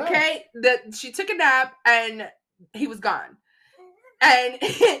 pussy was trash. Okay, she took a nap and he was gone. And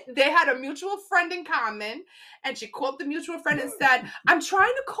they had a mutual friend in common, and she called the mutual friend and said, I'm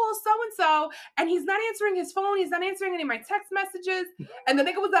trying to call so-and-so, and he's not answering his phone. He's not answering any of my text messages. And the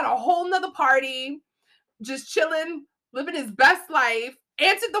nigga was at a whole nother party, just chilling, living his best life.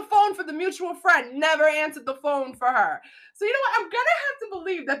 Answered the phone for the mutual friend, never answered the phone for her. So you know what? I'm going to have to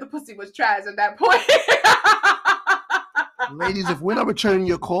believe that the pussy was trash at that point. Ladies, if we're not returning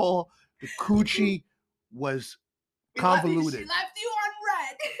your call, the coochie was convoluted. She left you on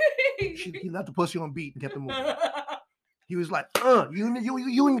red. He left the pussy on beat and kept it moving. He was like, you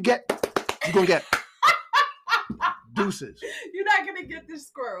gonna get deuces. You're not gonna get this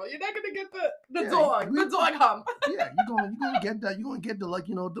squirrel. You're not gonna get the dog hump. Yeah, you're gonna get that. You're gonna get the, like,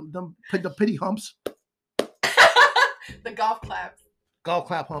 you know, the pity humps. The golf claps. Golf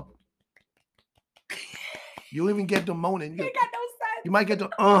clap hump. You even get the moaning. You ain't got no sense. You might get the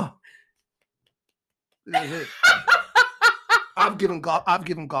That's it. I've given golf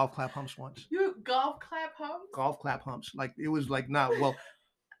clap humps once. You golf clap humps? Golf clap humps. Like, it was like, nah, well,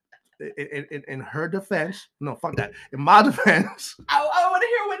 in her defense, no, fuck that. In my defense, I want to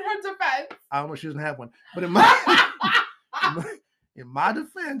hear what her defense. I don't know, she doesn't have one. But in my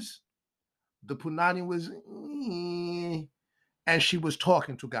defense, the punani was, and she was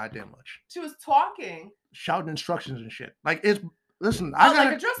talking too goddamn much. She was talking, shouting instructions and shit. Like, listen,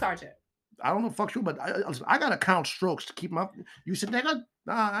 like a drill sergeant. I don't know the fuck you, but listen, I gotta count strokes to keep my. You said, nigga,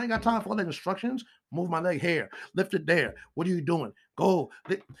 nah, I ain't got time for all the instructions. Move my leg here, lift it there. What are you doing? Go,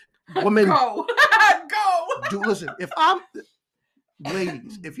 women. Go, go. Listen. If I'm,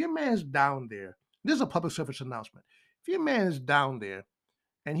 ladies, if your man's down there, this is a public service announcement. If your man is down there,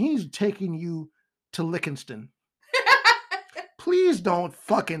 and he's taking you to Lickingston, please don't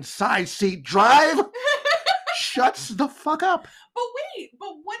fucking side seat drive. Shuts the fuck up. But wait,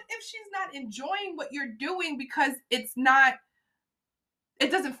 but what if she's not enjoying what you're doing because it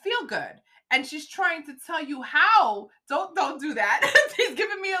doesn't feel good? And she's trying to tell you how. Don't do that. She's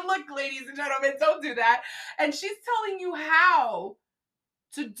giving me a look, ladies and gentlemen. Don't do that. And she's telling you how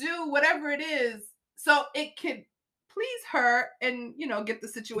to do whatever it is so it can please her and, get the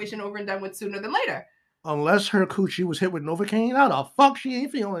situation over and done with sooner than later. Unless her coochie was hit with Novocaine, how the fuck she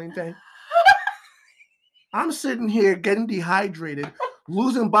ain't feeling anything? I'm sitting here getting dehydrated,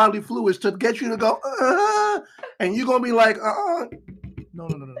 losing bodily fluids to get you to go, and you're going to be like, No.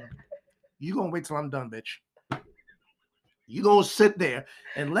 You're going to wait till I'm done, bitch. You're going to sit there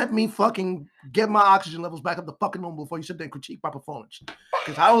and let me fucking get my oxygen levels back up to fucking normal before you sit there and critique my performance.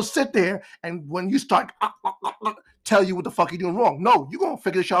 Because I will sit there and when you start, tell you what the fuck you're doing wrong. No, you're going to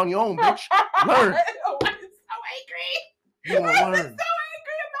figure this out on your own, bitch. Learn. I'm so angry. You're going to learn. I'm so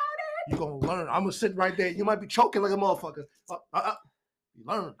angry about it. You're going to learn. I'm going to sit right there. You might be choking like a motherfucker. You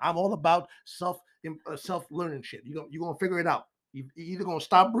learn. I'm all about self-learning shit. You're going to figure it out. You're either going to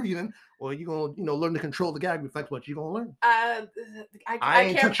stop breathing or you're going to, learn to control the gag reflex, but you're going to learn. I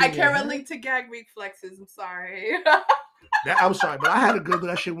can't relate to gag reflexes. I'm sorry. I'm sorry, but I had a girl do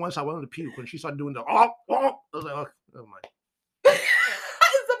that shit once. I wanted to puke when she started doing the I was like, oh my. Some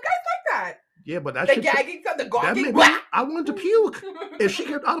guys like that. Yeah, but that the shit. Gagging, the gawking. I wanted to puke. If she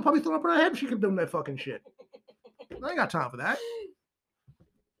could, I'd probably throw up her head if she kept doing that fucking shit. I ain't got time for that.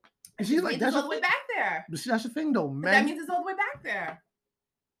 And she's like, that's all the way back there. But see, that's the thing, though, man. That means it's all the way back there.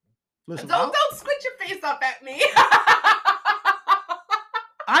 Listen, don't squint your face up at me.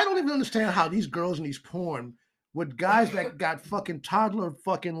 I don't even understand how these girls in these porn with guys that got fucking toddler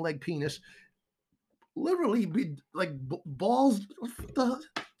fucking leg penis literally be like balls.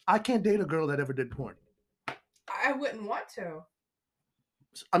 I can't date a girl that ever did porn. I wouldn't want to.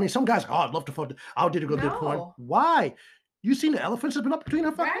 I mean, some guys, I'd love to fuck. I'll date a girl that did porn. Why? You seen the elephants that's been up between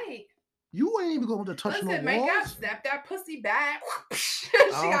her fucking? Right. You ain't even going to touch no walls. Listen, God, snap that pussy back. she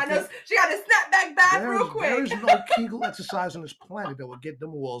got to snap back real quick. There is no Kegel exercise on this planet that will get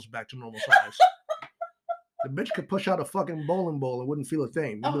them walls back to normal size. The bitch could push out a fucking bowling ball and wouldn't feel a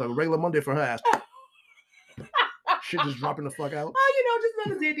thing. It'd be like a regular Monday for her ass. Shit just dropping the fuck out. Just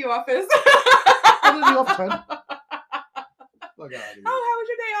another day at the office. Another office, huh? Fuck out of here. How was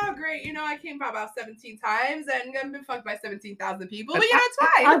your day? Oh, great. I came by about 17 times and I've been fucked by 17,000 people. But it's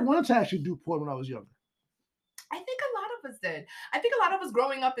fine. I wanted to actually do porn when I was younger. I think a lot of us did. I think a lot of us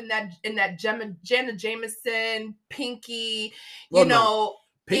growing up in that Janet Jameson, Pinky,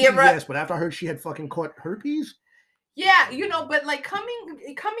 Pinky, era. Yes, but after I heard she had fucking caught herpes. Yeah, but like coming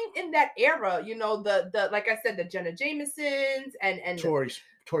in that era, the like I said, the Jenna Jamesons and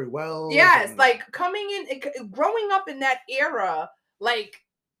Tori Wells. Yes, like coming in, growing up in that era, like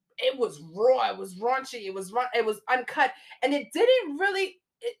it was raw, it was raunchy, it was uncut, and it didn't really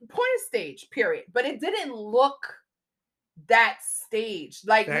porn is stage, period. But it didn't look that staged.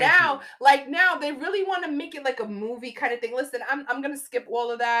 Like now they really want to make it like a movie kind of thing. Listen, I'm gonna skip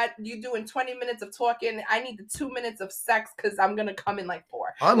all of that. You doing 20 minutes of talking. I need the 2 minutes of sex because I'm gonna come in like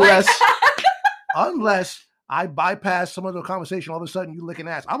 4. Unless I bypass some of the conversation, all of a sudden you licking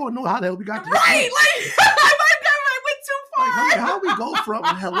ass. I want to know how the hell we got to right. Like I went too far. Like, how we go from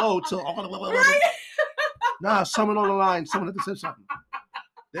hello to right? Nah, someone on the line, someone had to say something.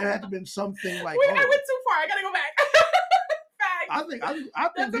 There had to have been something like. Wait, I went too far. I gotta go back. I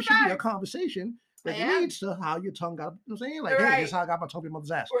think there should be a conversation that leads to how your tongue got. You know what I'm saying? Like, hey, this is how I got my tongue in my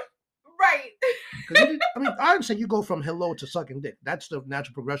mother's ass. Right. I didn't say you go from hello to sucking dick. That's the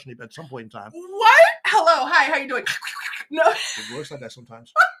natural progression at some point in time. What? Hello, hi, how you doing? No. It works like that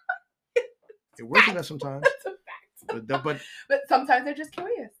sometimes. It works like that sometimes. That's a fact. But sometimes they're just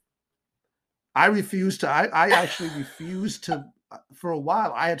curious. I actually refused to. For a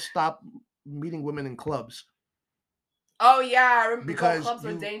while, I had stopped meeting women in clubs. Oh yeah, I remember because clubs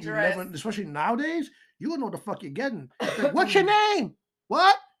were dangerous. Especially nowadays, you don't know what the fuck you're getting. Like, what's your name?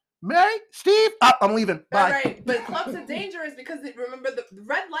 What? Mary? Steve? I'm leaving. Bye. Right, but clubs are dangerous because remember the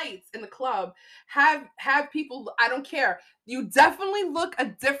red lights in the club have people. I don't care. You definitely look a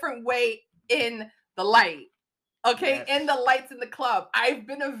different way in the light. Okay, yes. In the lights in the club. I've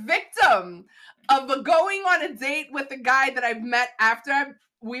been a victim of going on a date with a guy that I've met after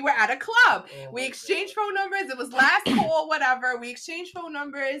we were at a club. Oh We my exchanged phone numbers. It was last call, whatever. We exchanged phone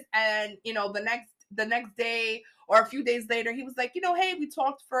numbers, and the next day or a few days later, he was like, hey, we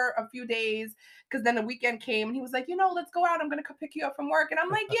talked for a few days because then the weekend came, and he was like, let's go out. I'm gonna come pick you up from work, and I'm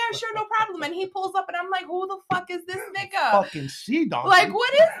like, yeah, sure, no problem. And he pulls up, and I'm like, who the fuck is this nigga? Fucking sea donkey. Like,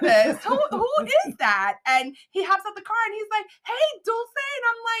 what is this? Who is that? And he hops out the car, and he's like, hey, Dulce, and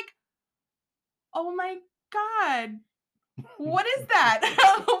I'm like, oh my God. What is that?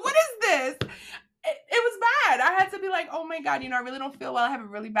 What is this? It was bad. I had to be like, oh my God, I really don't feel well. I have a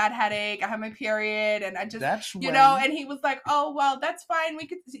really bad headache. I have my period. And I just, That's when... and he was like, oh, well, that's fine. We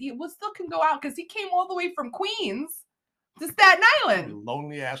still can go out. Cause he came all the way from Queens to Staten Island.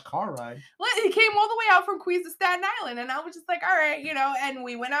 Lonely ass car ride. He came all the way out from Queens to Staten Island. And I was just like, all right, and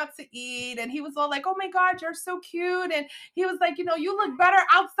we went out to eat, and he was all like, oh my God, you're so cute. And he was like, you look better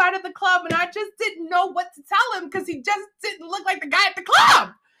outside of the club. And I just didn't know what to tell him because he just didn't look like the guy at the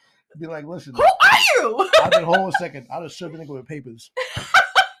club. Be like, listen. Who are you? I've been hold a second. I'll just serve a nigga with papers.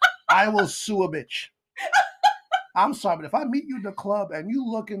 I will sue a bitch. I'm sorry, but if I meet you in the club and you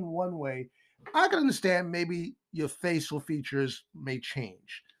look in one way, I can understand maybe your facial features may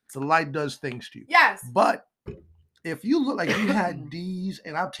change. The light does things to you. Yes. But if you look like you had D's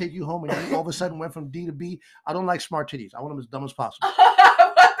and I'll take you home and you all of a sudden went from D to B, I don't like smart titties. I want them as dumb as possible.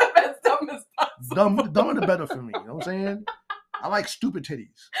 What the best dumb as possible? Dumber the better for me. You know what I'm saying? I like stupid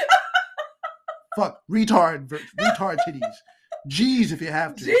titties. Fuck, retard titties. G's if you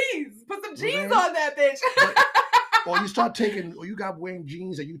have to. G's. Put some G's on that bitch. Or you start taking, or you got wearing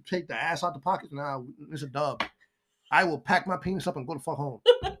jeans and you take the ass out the pocket. Nah, it's a dub. I will pack my penis up and go the fuck home.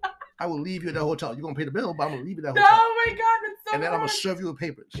 I will leave you at the hotel. You're going to pay the bill, but I'm going to leave you at the hotel. Oh my God, that's so And then hard. I'm going to serve you with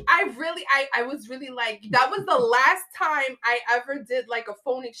papers. I was really like, that was the last time I ever did like a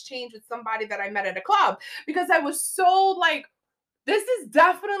phone exchange with somebody that I met at a club, because I was so like, this is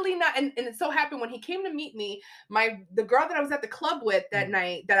definitely not, and it so happened when he came to meet me, the girl that I was at the club with that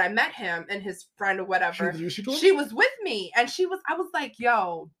night that I met him and his friend or whatever, she was with me, and I was like,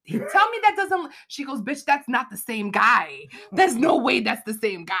 yo, tell me that doesn't, she goes, bitch, that's not the same guy. There's no way that's the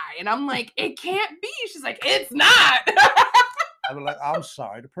same guy. And I'm like, it can't be. She's like, it's not. I was like, I'm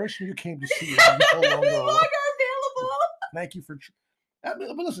sorry. The person you came to see is no longer available. Thank you for, but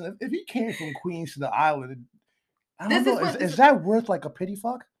listen, if he came from Queens to the island, I don't know. Is that worth like a pity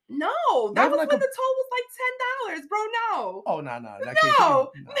fuck? No, that was like when the toll was like $10, bro. No. Oh, no. No.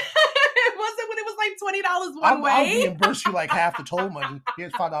 It wasn't when it was like $20 one way. I'll reimburse you like half the toll money.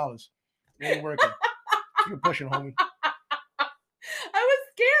 Here's $5. It ain't working. You're pushing, homie. I was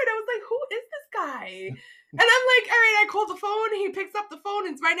scared. I was like, who is this guy? And I'm like, all right, I called the phone. He picks up the phone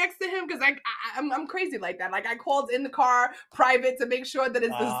and it's right next to him because I'm crazy like that. Like I called in the car private to make sure that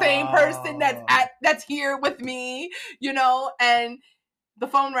it's the same person that's here with me, and the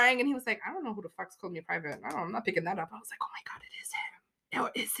phone rang and he was like, I don't know who the fuck's calling me private. I'm not picking that up. I was like, oh my God, it is him.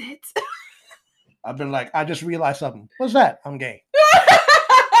 Or is it? I've been like, I just realized something. What's that? I'm gay.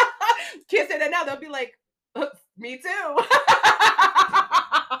 Can't say that now. They'll be like, me too.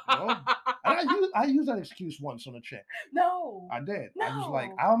 I used that excuse once on a chick. No. I did. No. I was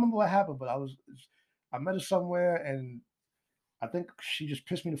like, I don't remember what happened, but I met her somewhere and I think she just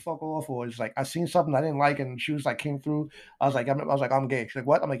pissed me the fuck off, or it's like I seen something I didn't like and she was like came through. I was like, I'm gay. She's like,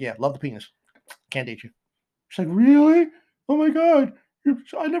 what? I'm like, yeah, love the penis. Can't date you. She's like, really? Oh my God.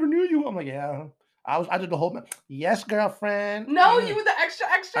 I never knew you. I'm like, yeah. I did the whole yes, girlfriend. No, you were the extra.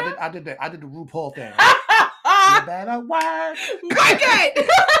 I did the RuPaul thing. You better work. Work it.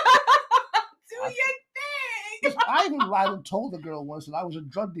 Do your thing. I even lied and told the girl once that I was a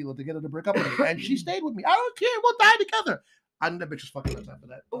drug dealer to get her to break up with me, and she stayed with me. I don't care. We'll die together. I knew that bitch was fucking nuts after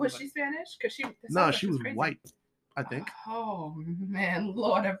that. Was she Spanish? Because she was white, I think. Oh man,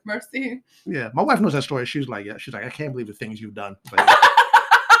 Lord have mercy. Yeah, my wife knows that story. She's like, I can't believe the things you've done.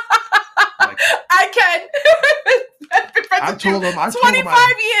 I can. I told him 25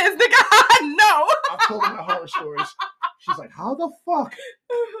 years, nigga. No. I told him my horror stories. She's like, how the fuck?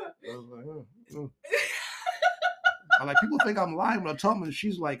 I was like, I'm like, people think I'm lying when I tell them, and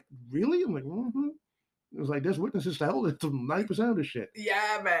she's like, really? I'm like, mm-hmm. It was like, there's witnesses to hell to 90% of this shit.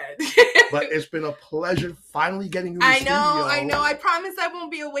 Yeah, man. But it's been a pleasure finally getting you in the studio. I know. I promise I won't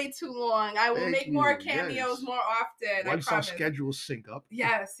be away too long. I will make more cameos more often. Once our schedules sync up.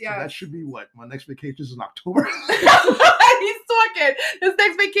 Yes. So that should be what? My next vacation is in October. He's talking. His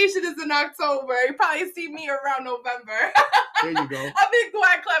next vacation is in October. You probably see me around November. There you go. I think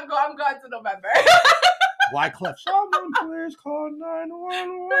Wyclef I'm going to November. Wyclef. Someone please call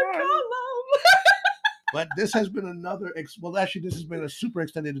 911. But this has been this has been a super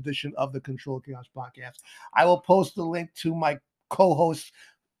extended edition of the Control Chaos podcast. I will post the link to my co-host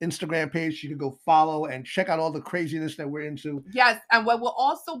Instagram page. You can go follow and check out all the craziness that we're into. Yes, and we'll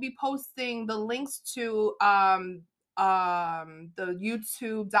also be posting the links to the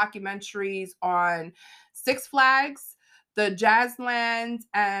YouTube documentaries on Six Flags, the Jazzland,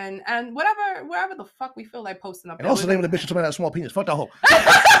 and wherever the fuck we feel like posting up. And also the name of the bitch who told me that small penis. Fuck that hoe.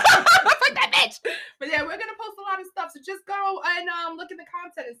 Fuck that bitch. But yeah, we're gonna post a lot of stuff. So just go and look at the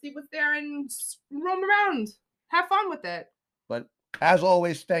content and see what's there and roam around. Have fun with it. But as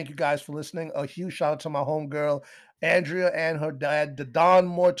always, thank you guys for listening. A huge shout out to my homegirl, Andrea, and her dad, Don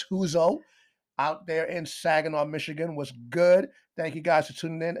Mortuzzo, out there in Saginaw, Michigan. Was good. Thank you guys for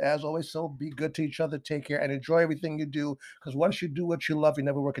tuning in. As always, so be good to each other. Take care and enjoy everything you do. Because once you do what you love, you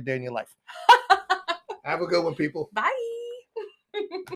never work a day in your life. Have a good one, people. Bye.